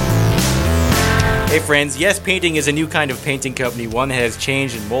 Hey friends, Yes Painting is a new kind of painting company, one that has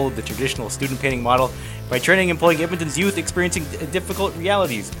changed and molded the traditional student painting model by training and employing Edmonton's youth experiencing difficult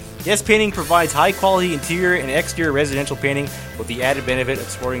realities. Yes Painting provides high-quality interior and exterior residential painting with the added benefit of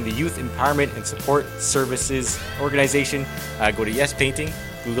supporting the Youth Empowerment and Support Services organization. Go to Yes Painting,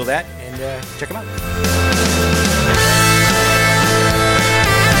 Google that, and check them out.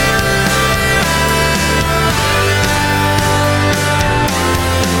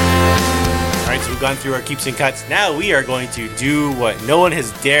 All right, so we've gone through our keeps and cuts. Now we are going to do what no one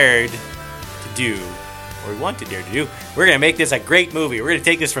has dared to do, or want to dare to do. We're going to make this a great movie. We're going to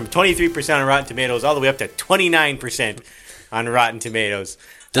take this from 23% on Rotten Tomatoes all the way up to 29% on Rotten Tomatoes.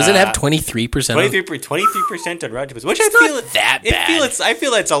 does it have 23%? 23% on Rotten Tomatoes, which I feel not that bad. I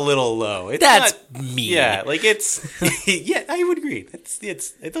feel that's a little low. It's That's not, mean. Yeah, like it's. Yeah, I would agree.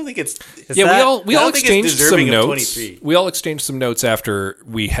 I don't think it's. We all I don't think it's exchanged some deserving of notes. 23. We all exchanged some notes after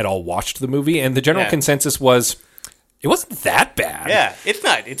we had all watched the movie, and the general consensus was it wasn't that bad. Yeah,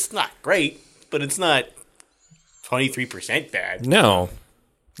 it's not great, but it's not 23% bad. No,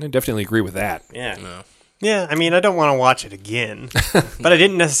 I definitely agree with that. Yeah. No. Yeah, I mean, I don't want to watch it again, but I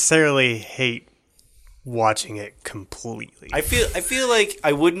didn't necessarily hate watching it completely. I feel like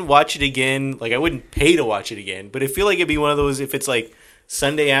I wouldn't watch it again. Like I wouldn't pay to watch it again, but I feel like it'd be one of those if it's like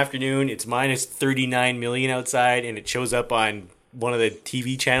Sunday afternoon, it's minus 39 million outside, and it shows up on one of the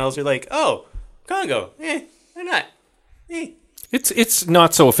TV channels. You're like, oh, Congo, why not? It's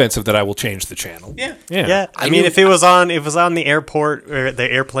not so offensive that I will change the channel. Yeah. Yeah, I mean, if it was on the airport or the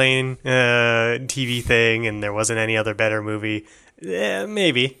airplane TV thing, and there wasn't any other better movie, Yeah,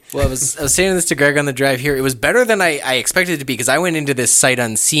 maybe. Well, I was saying this to Greg on the drive here. It was better than I expected it to be because I went into this sight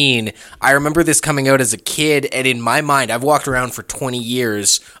unseen. I remember this coming out as a kid, and in my mind, I've walked around for 20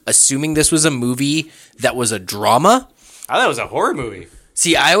 years assuming this was a movie that was a drama. I thought it was a horror movie.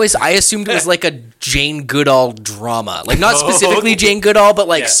 See, I assumed it was like a Jane Goodall drama, like not specifically Jane Goodall, but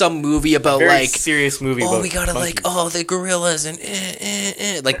like some movie about Very like serious movie. Oh, about we gotta monkeys. the gorillas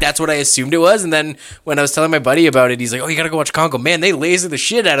and like that's what I assumed it was. And then when I was telling my buddy about it, he's like, "Oh, you gotta go watch Congo. Man, they laser the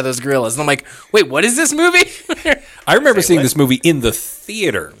shit out of those gorillas." And I'm like, "Wait, what is this movie?" I remember seeing this movie in the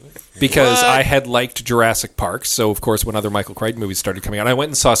theater because I had liked Jurassic Park. So, of course, when other Michael Crichton movies started coming out, I went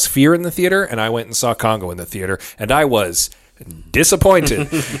and saw Sphere in the theater, and I went and saw Congo in the theater, and I was disappointed.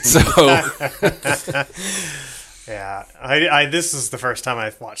 So, Yeah, I this is the first time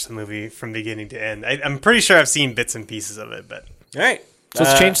I've watched the movie from beginning to end. I'm pretty sure I've seen bits and pieces of it, but All right.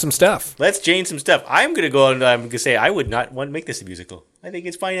 let's change some stuff. Let's change some stuff. I'm going to go and I'm going to say I would not want to make this a musical. I think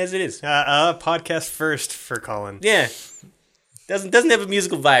it's fine as it is. podcast first for Colin. Yeah. Doesn't have a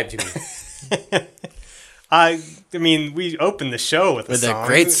musical vibe to me. I mean, we opened the show with a With song. a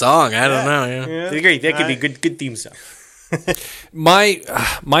great song. I don't know. Yeah. Yeah. They're great. That could be good theme song.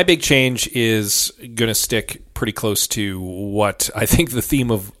 My big change is going to stick pretty close to what I think the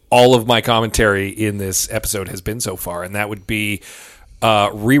theme of all of my commentary in this episode has been so far, and that would be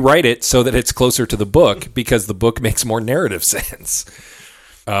rewrite it so that it's closer to the book because the book makes more narrative sense.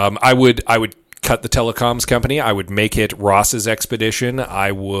 I would cut the telecoms company. I would make it Ross's expedition.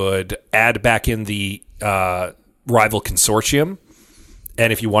 I would add back in the rival consortium.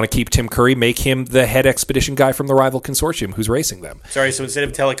 And if you want to keep Tim Curry, make him the head expedition guy from the rival consortium who's racing them. Sorry, so instead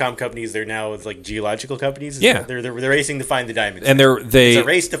of telecom companies, they're now like geological companies? Yeah. They're racing to find the diamonds. And it's a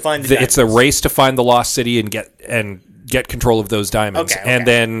race to find the diamonds. It's a race to find the lost city and get control of those diamonds. Okay. And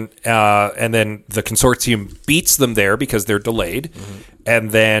then the consortium beats them there because they're delayed.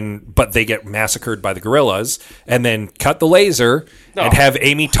 But they get massacred by the gorillas, and then cut the laser and have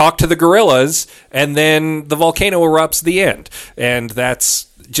Amy talk to the gorillas, and then the volcano erupts. The end, and that's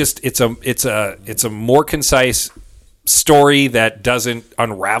just it's a more concise story that doesn't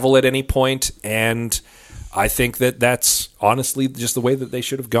unravel at any point, and I think that's honestly just the way that they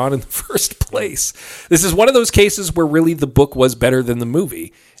should have gone in the first place. This is one of those cases where really the book was better than the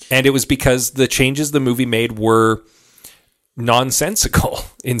movie, and it was because the changes the movie made were nonsensical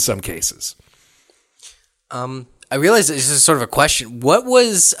in some cases. I realize this is sort of a question. What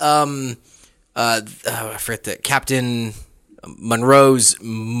was I forget that Captain Monroe's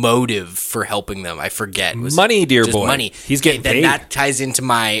motive for helping them? I forget. It was Money, dear just boy. Money. He's getting then paid. That ties into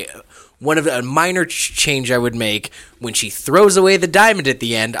my one of a minor change I would make when she throws away the diamond at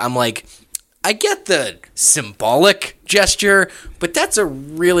the end. I'm like, I get the symbolic gesture, but that's a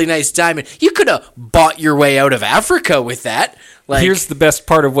really nice diamond. You could have bought your way out of Africa with that. Like, Here's the best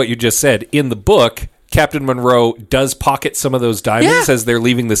part of what you just said. In the book, Captain Monroe does pocket some of those diamonds as they're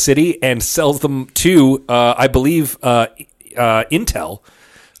leaving the city and sells them to, I believe, Intel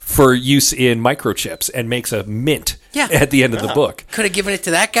for use in microchips and makes a mint at the end of the book. could have given it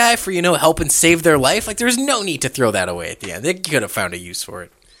to that guy for, helping save their life. Like, there's no need to throw that away at the end. They could have found a use for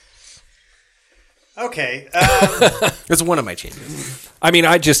it. Okay. That's one of my changes. I mean,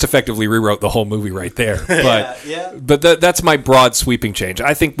 I just effectively rewrote the whole movie right there. But yeah. but that's my broad sweeping change.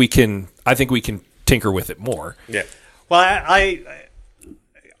 I think we can tinker with it more. Yeah. Well, I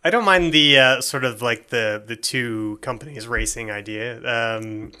don't mind the sort of like the two companies racing idea.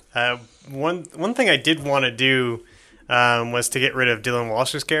 One thing I did want to do was to get rid of Dylan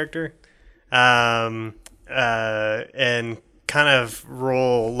Walsh's character, and kind of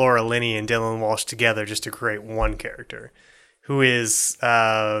roll Laura Linney and Dylan Walsh together just to create one character, who is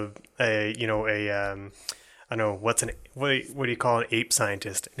I don't know what do you call an ape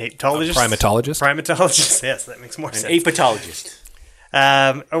scientist? An apetologist? Primatologist? Primatologist. Yes, that makes more sense. Apatologist.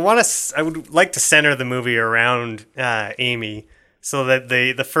 I would like to center the movie around Amy, so that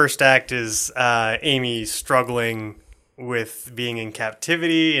the first act is Amy struggling with being in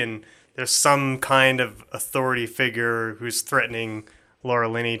captivity, and there's some kind of authority figure who's threatening Laura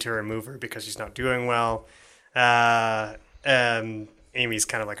Linney to remove her because she's not doing well. Amy's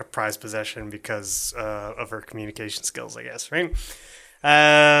kind of like a prized possession because of her communication skills, I guess, right?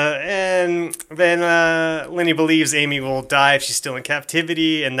 And then Linney believes Amy will die if she's still in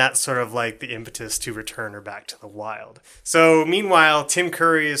captivity, and that's sort of like the impetus to return her back to the wild. So meanwhile, Tim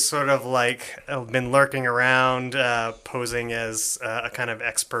Curry is sort of like been lurking around, posing as a kind of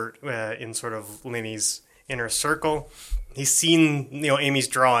expert in sort of Linney's inner circle. He's seen Amy's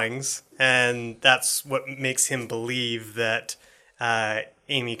drawings, and that's what makes him believe that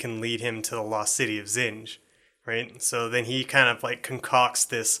Amy can lead him to the lost city of Zinj. right? So then he kind of like concocts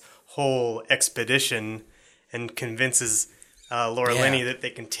this whole expedition and convinces Laura Linney that they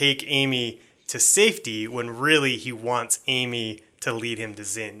can take Amy to safety when really he wants Amy to lead him to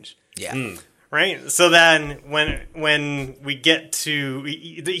Zinj. Yeah. Right? So then when we get to...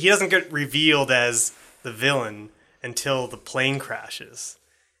 He doesn't get revealed as the villain until the plane crashes.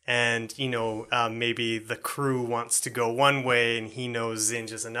 And, maybe the crew wants to go one way and he knows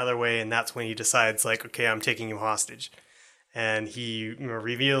Zinj is another way, and that's when he decides, like, okay, I'm taking you hostage. And he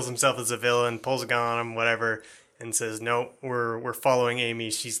reveals himself as a villain, pulls a gun on him, whatever, and says, no, we're following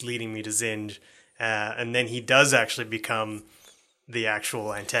Amy, she's leading me to Zinj. And then he does actually become the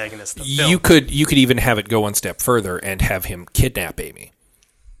actual antagonist of the film. You could even have it go one step further and have him kidnap Amy.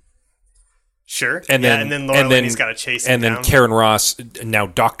 Sure. And then Laura Linney's got to chase him down. And then Karen Ross, now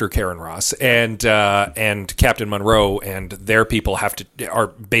Dr. Karen Ross, and Captain Monroe and their people are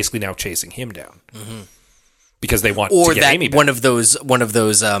basically now chasing him down. Mm-hmm. Because they want to get Amy back. One of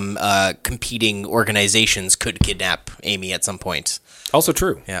those competing organizations could kidnap Amy at some point. Also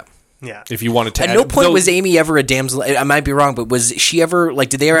true. Yeah. Yeah. If you wanted to At no point was Amy ever a damsel. I might be wrong, but was she ever, like,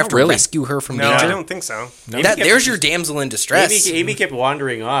 did they ever have to rescue her from danger? No, I don't think so. No. There's your damsel in distress. Amy kept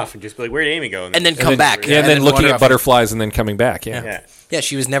wandering off and just be like, where'd Amy go? And then come back. Yeah, and then looking at butterflies and then coming back, Yeah,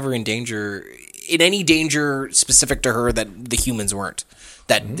 she was never in danger, in any danger specific to her that the humans weren't.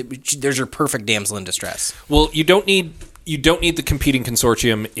 There's your perfect damsel in distress. Well, you don't need the competing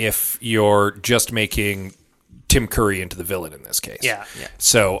consortium if you're just making Tim Curry into the villain in this case. Yeah.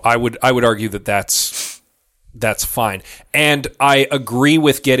 So I would argue that that's fine. And I agree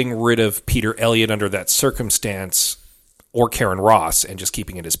with getting rid of Peter Elliott under that circumstance, or Karen Ross, and just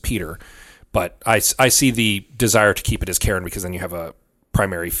keeping it as Peter. But I see the desire to keep it as Karen because then you have a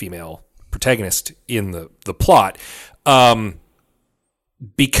primary female protagonist in the plot.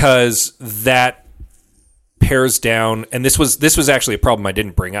 Because that pairs down, and this was actually a problem I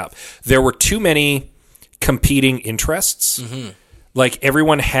didn't bring up. There were too many competing interests. Mm-hmm. Like,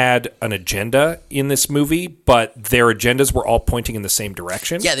 everyone had an agenda in this movie, but their agendas were all pointing in the same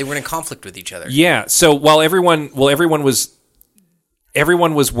direction. Yeah, they weren't in conflict with each other. Yeah, so while everyone was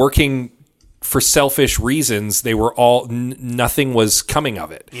working for selfish reasons, they were all nothing was coming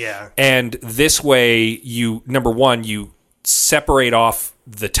of it. Yeah. And this way, you separate off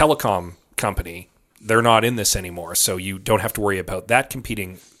the telecom company. They're not in this anymore, so you don't have to worry about that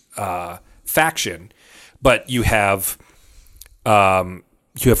competing faction. But you have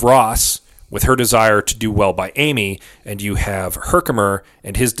Ross with her desire to do well by Amy, and you have Herkimer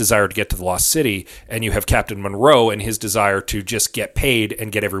and his desire to get to the Lost City, and you have Captain Monroe and his desire to just get paid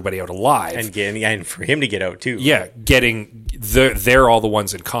and get everybody out alive. And for him to get out, too. Yeah, they're all the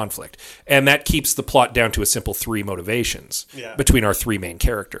ones in conflict. And that keeps the plot down to a simple 3 motivations between our 3 main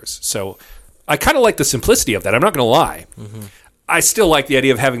characters. So I kind of like the simplicity of that. I'm not going to lie. Mm-hmm. I still like the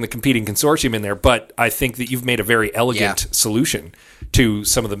idea of having the competing consortium in there, but I think that you've made a very elegant solution to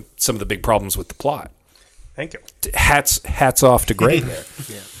some of the big problems with the plot. Thank you. Hats off to Greg there.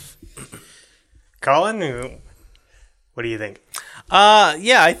 Colin, what do you think?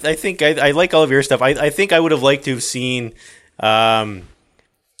 I think I like all of your stuff. I think I would have liked to have seen just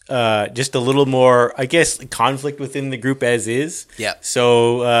a little more, I guess, conflict within the group as is. Yeah.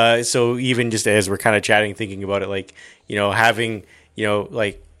 So even just as we're kind of chatting, thinking about it, like, having,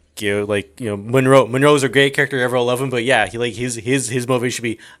 Monroe's a great character. Everyone love him, but yeah, his motivation should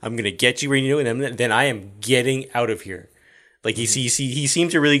be, I'm gonna get you where you know, and then I am getting out of here. Like he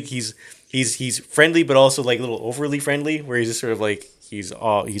seems to really he's friendly, but also like a little overly friendly, where he's just sort of like he's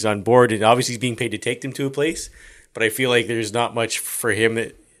on board, and obviously he's being paid to take them to a place. But I feel like there's not much for him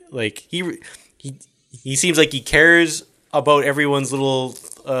that, like, he seems like he cares about everyone's little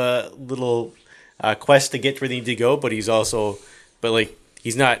quest to get to where they need to go, but he's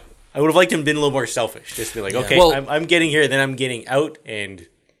not. I would have liked him to be a little more selfish, just to be like, okay, I'm getting here, then I'm getting out, and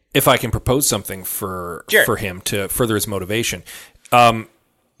if I can propose something for him to further his motivation,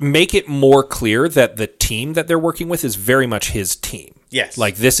 make it more clear that the team that they're working with is very much his team. Yes.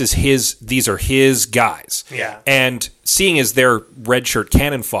 Like, these are his guys. Yeah. And seeing as they're red shirt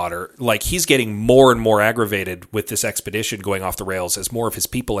cannon fodder, like, he's getting more and more aggravated with this expedition going off the rails as more of his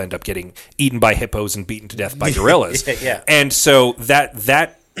people end up getting eaten by hippos and beaten to death by gorillas. Yeah. And so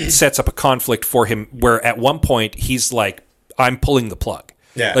that sets up a conflict for him where at one point he's like, I'm pulling the plug.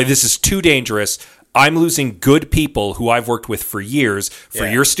 Yeah. Like, this is too dangerous. I'm losing good people who I've worked with for years for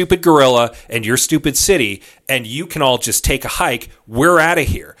your stupid gorilla and your stupid city, and you can all just take a hike. We're out of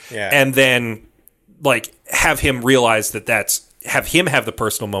here. Yeah. And then, like, have him realize have him have the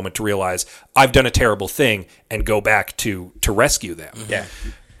personal moment to realize I've done a terrible thing and go back to rescue them. Yeah.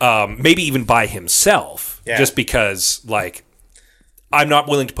 maybe even by himself, Yeah. just because, like, I'm not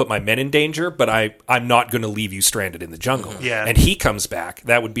willing to put my men in danger, but I'm not going to leave you stranded in the jungle. Yeah. And he comes back.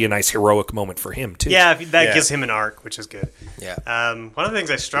 That would be a nice heroic moment for him, too. Yeah, that Yeah. gives him an arc, which is good. Yeah. One of the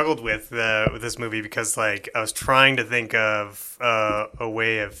things I struggled with this movie, because like I was trying to think of a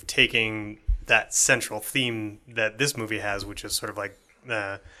way of taking that central theme that this movie has, which is sort of like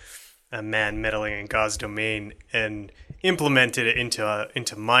a man meddling in God's domain, and implemented it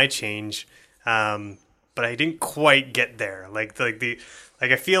into my change. But I didn't quite get there.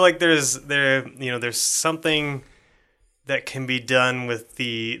 I feel like there's something that can be done with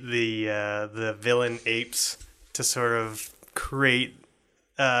the villain apes to sort of create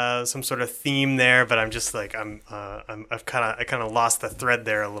some sort of theme there. But I'm just like I kind of lost the thread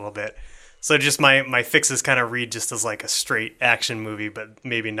there a little bit. So just my fixes kind of read just as like a straight action movie, but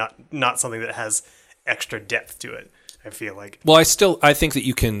maybe not something that has extra depth to it. I feel like. Well, I think that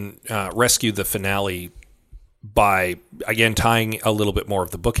you can rescue the finale by, again, tying a little bit more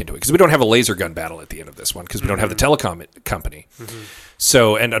of the book into it. Because we don't have a laser gun battle at the end of this one, because we don't have the telecom company. Mm-hmm.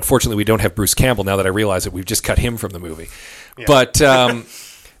 So, and unfortunately, we don't have Bruce Campbell, now that I realize that we've just cut him from the movie. Yeah.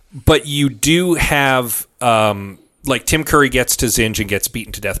 But you do have... like, Tim Curry gets to Zinj and gets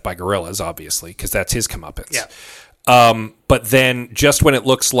beaten to death by gorillas, obviously, because that's his comeuppance. Yeah. But then, just when it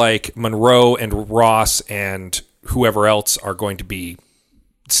looks like Monroe and Ross and whoever else are going to be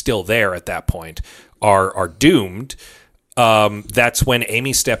still there at that point are doomed, that's when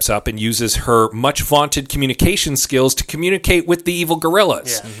Amy steps up and uses her much vaunted communication skills to communicate with the evil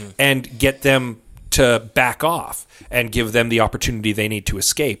gorillas and get them to back off and give them the opportunity they need to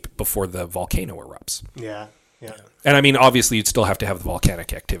escape before the volcano erupts. Yeah. Yeah. And I mean, obviously, you'd still have to have the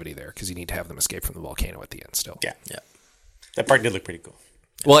volcanic activity there, because you need to have them escape from the volcano at the end still. Yeah. That part did look pretty cool.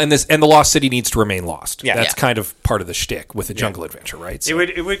 Well, and the Lost City needs to remain lost. Yeah. That's kind of part of the shtick with the jungle adventure, right? So,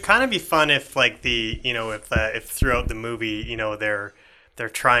 It would kind of be fun if like if throughout the movie, they're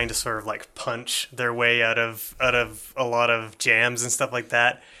trying to sort of like punch their way out of a lot of jams and stuff like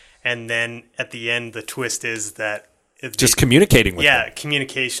that, and then at the end the twist is that just communicating with them.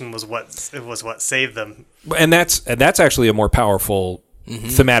 Communication was what saved them. And that's actually a more powerful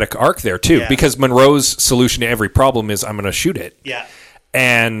thematic arc there too, because Monroe's solution to every problem is, I'm going to shoot it. Yeah.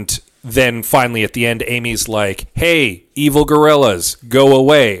 And then finally at the end, Amy's like, hey, evil gorillas, go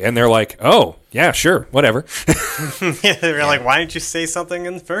away. And they're like, oh, yeah, sure, whatever. They're like, why didn't you say something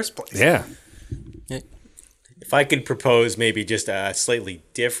in the first place? Yeah. If I could propose maybe just a slightly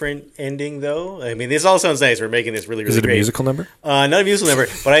different ending, though. I mean, this all sounds nice. We're making this really, really Is it great. a musical number? Not a musical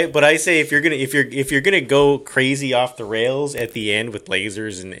number, but I say if you're gonna go crazy off the rails at the end with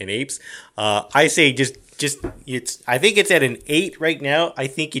lasers and apes, I say just I think it's at an 8 right now. I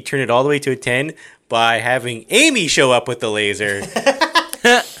think you turn it all the way to a 10 by having Amy show up with the laser.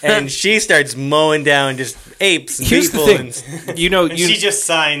 And she starts mowing down just apes and Here's people. the thing. And She just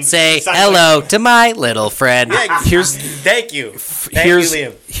signs. Say signs hello to my little friend. Thank you,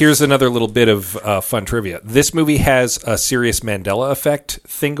 Liam. Here's another little bit of fun trivia. This movie has a serious Mandela effect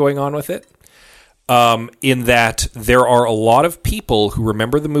thing going on with it, in that there are a lot of people who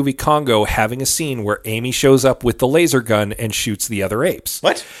remember the movie Congo having a scene where Amy shows up with the laser gun and shoots the other apes.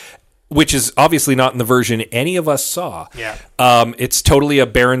 What? Which is obviously not in the version any of us saw. Yeah. It's totally a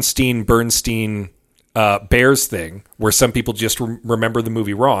Bernstein Bears thing, where some people just remember the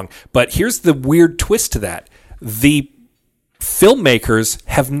movie wrong. But here's the weird twist to that. The filmmakers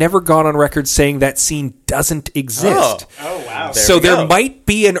have never gone on record saying that scene doesn't exist. Oh wow. So we there go. might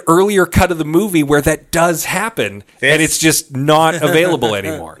be an earlier cut of the movie where that does happen, and it's just not available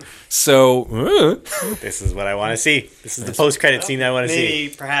anymore. So This is what I want to see. This is the post-credit scene I want to see.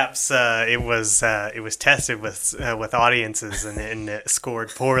 Maybe perhaps it was tested with audiences and it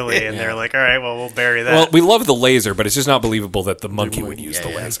scored poorly, and they're like, all right, well, we'll bury that. well, we love the laser, but it's just not believable that the monkey would use the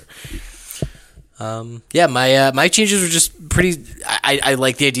laser. My changes were just pretty. I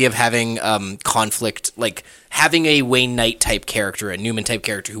like the idea of having conflict, like having a Wayne Knight type character, a Newman type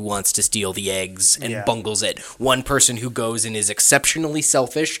character who wants to steal the eggs and bungles it. One person who goes and is exceptionally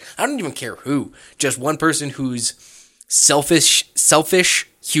selfish. I don't even care who. Just one person who's selfish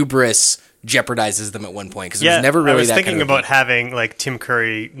hubris jeopardizes them at one point, because there's never really I was that thinking kind of about having like Tim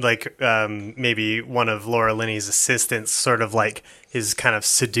Curry, like maybe one of Laura Linney's assistants, sort of like is kind of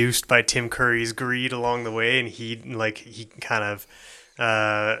seduced by Tim Curry's greed along the way, and he kind of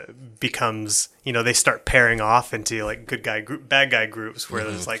becomes, they start pairing off into like good guy group, bad guy groups, where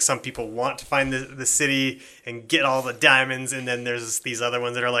there's like some people want to find the city and get all the diamonds, and then there's these other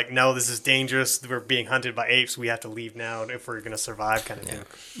ones that are like, no, this is dangerous. We're being hunted by apes. We have to leave now if we're going to survive, kind of thing.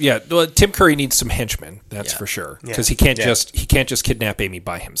 Yeah, well, Tim Curry needs some henchmen, that's for sure, because he can't just kidnap Amy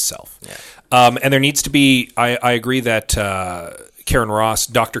by himself. Yeah. And there needs to be. I agree that Dr. Karen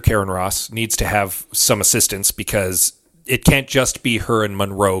Ross, needs to have some assistance, because it can't just be her and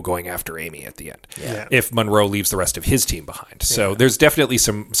Monroe going after Amy at the end. Yeah. If Monroe leaves the rest of his team behind. So there's definitely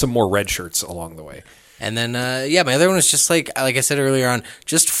some more red shirts along the way. And then, my other one was just like I said earlier on,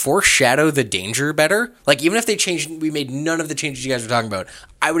 just foreshadow the danger better. Like, even if we made none of the changes you guys were talking about,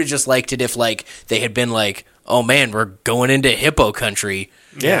 I would have just liked it if, like, they had been like, oh man, we're going into hippo country.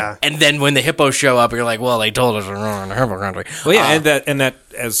 Yeah. And then when the hippos show up, you're like, well, they told us we're going to hippo country. Well, yeah, and that,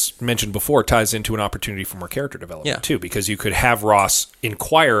 as mentioned before, ties into an opportunity for more character development, too, because you could have Ross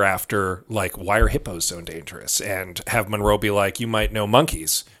inquire after, like, why are hippos so dangerous? And have Monroe be like, you might know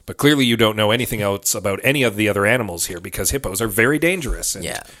monkeys, but clearly you don't know anything else about any of the other animals here, because hippos are very dangerous. And,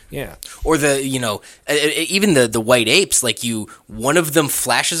 yeah. Or even the white apes, like one of them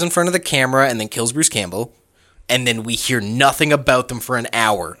flashes in front of the camera and then kills Bruce Campbell, and then we hear nothing about them for an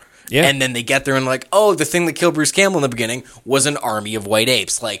hour. Yeah. And then they get there and like, oh, the thing that killed Bruce Campbell in the beginning was an army of white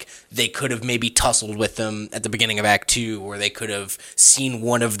apes. Like, they could have maybe tussled with them at the beginning of Act 2, or they could have seen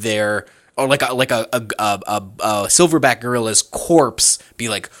one of their, or like a silverback gorilla's corpse, be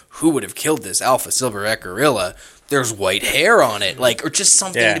like, who would have killed this alpha silverback gorilla? There's white hair on it, like, or just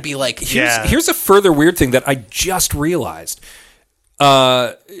something to be like. Here's a further weird thing that I just realized.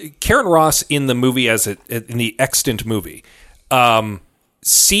 Karen Ross in the movie, in the extant movie,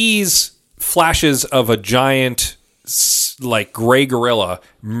 sees flashes of a giant, like, gray gorilla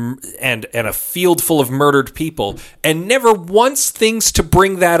and a field full of murdered people, and never once thinks to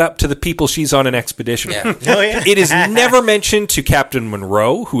bring that up to the people she's on an expedition with. It is never mentioned to Captain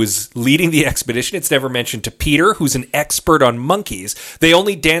Monroe, who is leading the expedition. It's never mentioned to Peter, who's an expert on monkeys. They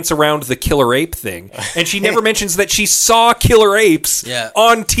only dance around the killer ape thing, and she never mentions that she saw killer apes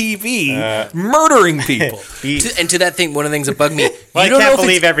on TV murdering people. And to that thing, one of the things that bugged me, I can't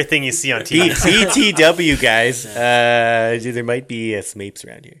believe everything you see on TV. BTW, guys. There might be some apes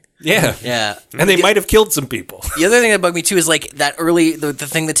around here. Yeah. And they might have killed some people. The other thing that bugged me too is like that the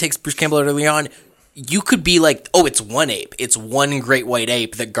thing that takes Bruce Campbell out early on. You could be like, oh, it's one ape. It's one great white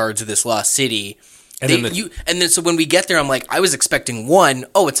ape that guards this lost city. And then so when we get there, I'm like, I was expecting one.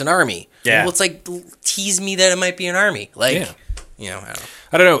 Oh, it's an army. Yeah. Well, it's like, tease me that it might be an army. Like, I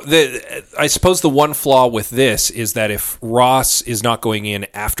don't know. I suppose the one flaw with this is that if Ross is not going in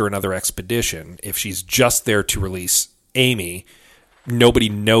after another expedition, if she's just there to release Amy, nobody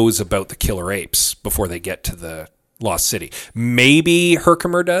knows about the killer apes before they get to the lost city. Maybe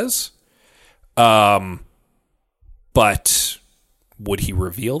Herkimer does, but would he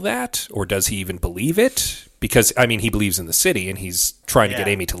reveal that, or does he even believe it? Because, I mean, he believes in the city, and he's trying to get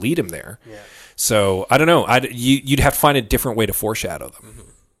Amy to lead him there. Yeah. So, I don't know. You'd have to find a different way to foreshadow them. Mm-hmm.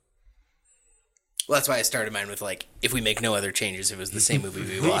 Well, that's why I started mine with, like, if we make no other changes, it was the same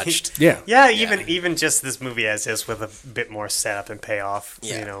movie we watched. Even just this movie as is, with a bit more setup and payoff,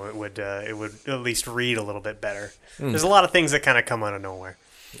 it would at least read a little bit better. There's a lot of things that kind of come out of nowhere.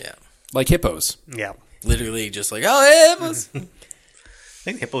 Yeah. Like hippos. Yeah. Literally just like, oh, hippos. I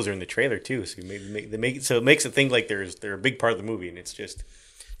think the hippos are in the trailer, too, so it makes it think like they're a big part of the movie, and it's just...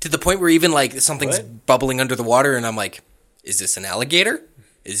 To the point where even, like, something's bubbling under the water, and I'm like, is this an alligator?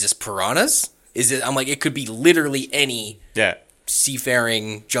 Is this piranhas? I'm like, it could be literally any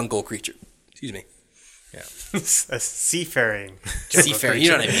seafaring jungle creature. Excuse me. Yeah. A seafaring you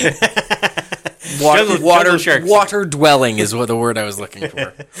know what I mean. Water dwelling is what the word I was looking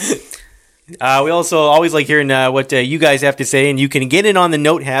for. We also always like hearing what you guys have to say, and you can get in on the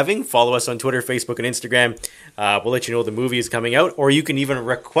note having. Follow us on Twitter, Facebook, and Instagram. We'll let you know the movie is coming out, or you can even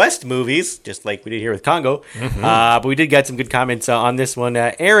request movies, just like we did here with Congo. Mm-hmm. But we did get some good comments on this one.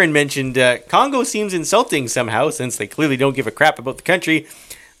 Aaron mentioned Congo seems insulting somehow, since they clearly don't give a crap about the country.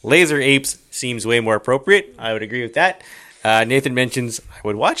 Laser Apes seems way more appropriate. I would agree with that. Nathan mentions, I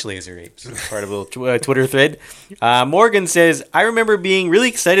would watch Laser Apes, part of a little Twitter thread. Morgan says, I remember being really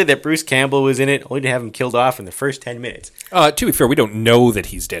excited that Bruce Campbell was in it, only to have him killed off in the first 10 minutes. To be fair, we don't know that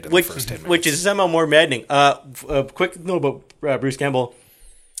he's dead in the first 10 minutes. Which is somehow more maddening. Quick note about Bruce Campbell.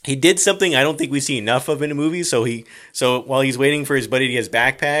 He did something I don't think we see enough of in a movie. So while he's waiting for his buddy to get his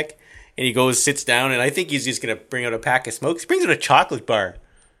backpack, and he goes, sits down, and I think he's just going to bring out a pack of smokes. He brings out a chocolate bar.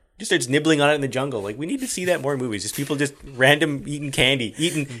 just starts nibbling on it in the jungle. Like, we need to see that more in movies. Just people just random eating candy,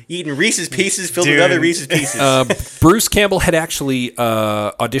 eating Reese's Pieces filled with other Reese's Pieces. Bruce Campbell had actually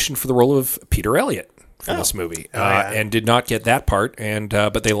auditioned for the role of Peter Elliot for this movie, and did not get that part. And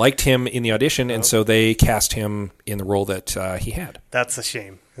but they liked him in the audition, and so they cast him in the role that he had. That's a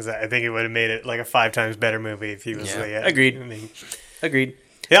shame, because I think it would have made it like a 5 times better movie if he was. Agreed. Agreed.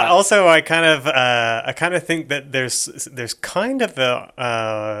 Yeah. Also, I kind of think that there's kind of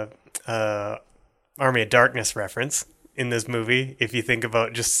a Army of Darkness reference in this movie. If you think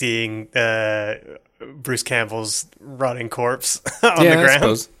about just seeing Bruce Campbell's rotting corpse on the ground, I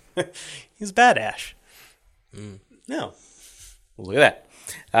suppose. He's badass. No, well, look at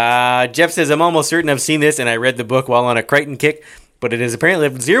that. Jeff says, I'm almost certain I've seen this, and I read the book while on a Crichton kick, but it has apparently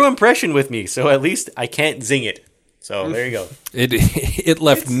left zero impression with me. So at least I can't zing it. So there you go. It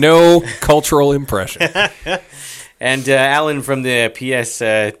left no cultural impression. And Alan from the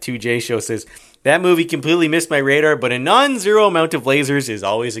PS2J show says, that movie completely missed my radar, but a non-zero amount of lasers is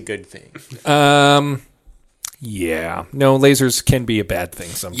always a good thing. Yeah. No, lasers can be a bad thing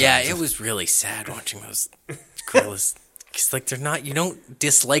sometimes. Yeah, it was really sad watching those gorillas. Because, like, they're not, you don't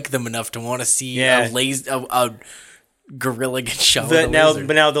dislike them enough to want to see a gorilla get shot with a laser.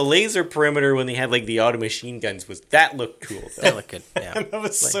 But now the laser perimeter when they had like the auto machine guns that looked cool. That looked good. Yeah. That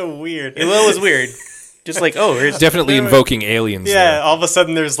was so weird. It was weird. Just like, here's definitely invoking aliens. Yeah, there. all of a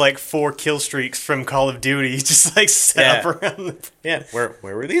sudden there's like 4 kill streaks from Call of Duty just like set up around. Where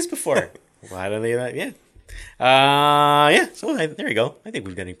were these before? Why don't they? So there you go. I think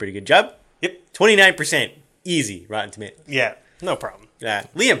we've done a pretty good job. Yep, 29%, easy Rotten Tomatoes. Yeah, no problem.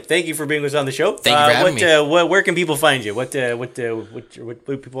 Liam, thank you for being with us on the show. Thank you for having me. Where can people find you? What do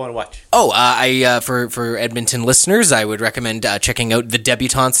people want to watch? For Edmonton listeners, I would recommend checking out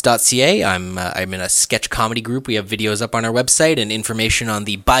thedebutantes.ca. I'm in a sketch comedy group. We have videos up on our website and information on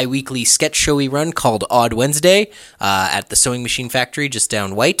the bi-weekly sketch show we run called Odd Wednesday at the Sewing Machine Factory just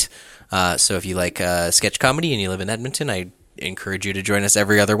down White. So if you like sketch comedy and you live in Edmonton, I encourage you to join us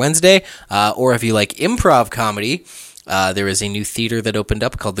every other Wednesday. Or if you like improv comedy, there is a new theater that opened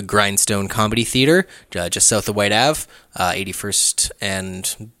up called the Grindstone Comedy Theater, just south of White Ave, 81st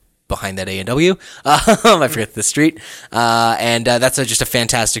and behind that A&W. I forget the street. And that's just a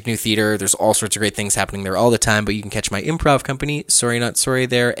fantastic new theater. There's all sorts of great things happening there all the time, but you can catch my improv company, Sorry Not Sorry,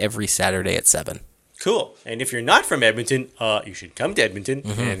 there every Saturday at 7. Cool. And if you're not from Edmonton, you should come to Edmonton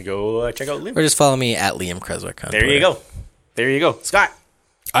and go check out Liam. Or just follow me at Liam Creswick on There Twitter. you go. Scott.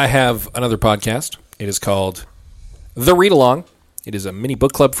 I have another podcast. It is called The Read Along. It is a mini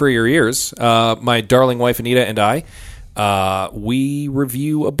book club for your ears. My darling wife Anita and I, we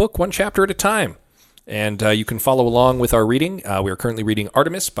review a book one chapter at a time. And you can follow along with our reading. We are currently reading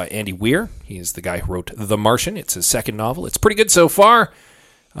Artemis by Andy Weir. He is the guy who wrote The Martian. It's his second novel. It's pretty good so far.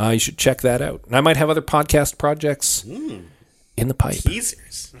 You should check that out. And I might have other podcast projects in the pipe.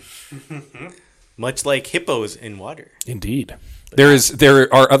 Teasers. Much like hippos in water. Indeed.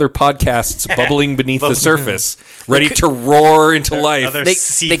 There are other podcasts bubbling beneath the surface, ready to roar into life. Other They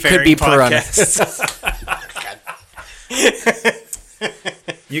could be podcasts.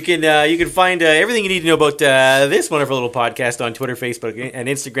 You can find everything you need to know about this wonderful little podcast on Twitter, Facebook, and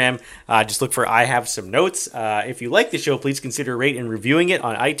Instagram. Just look for I Have Some Notes. If you like the show, please consider rating and reviewing it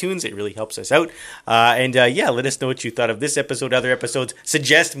on iTunes. It really helps us out. Let us know what you thought of this episode, other episodes.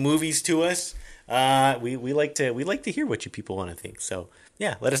 Suggest movies to us. We like to hear what you people want to think. So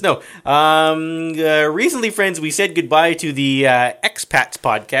yeah, let us know. Recently, friends, we said goodbye to the Expats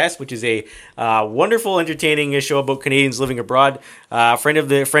podcast, which is a wonderful, entertaining show about Canadians living abroad. Friend of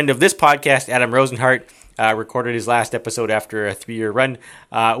this podcast, Adam Rosenhart, recorded his last episode after a 3-year run.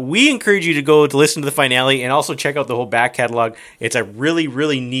 We encourage you to go to listen to the finale and also check out the whole back catalog. It's a really,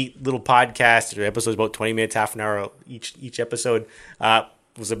 really neat little podcast. The episode's about 20 minutes, half an hour each episode.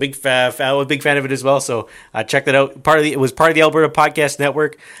 Was a big fan of it as well, so check that out. It was part of the Alberta Podcast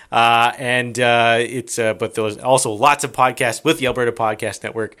Network, but there was also lots of podcasts with the Alberta Podcast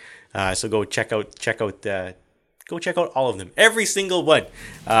Network. So go check out all of them, every single one.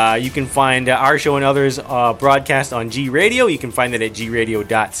 You can find our show and others broadcast on G Radio. You can find that at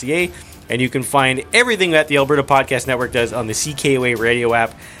gradio.ca, and you can find everything that the Alberta Podcast Network does on the CKUA radio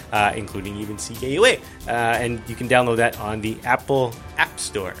app. Including even CKUA. And you can download that on the Apple App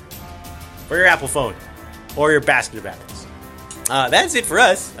Store for your Apple phone or your basket of apples. That's it for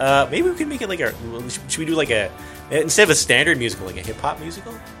us. Maybe we could make it should we do instead of a standard musical, like a hip-hop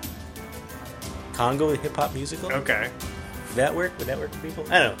musical? Congo hip-hop musical? Okay. Would that work? Would that work for people?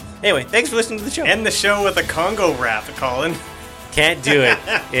 I don't know. Anyway, thanks for listening to the show. End the show with a Congo rap, Colin. Can't do it.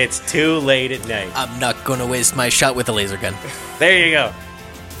 It's too late at night. I'm not going to waste my shot with a laser gun. There you go.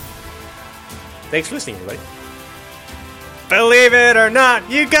 Thanks for listening, everybody. Believe it or not,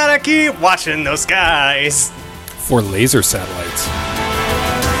 you gotta keep watching those skies. For laser satellites.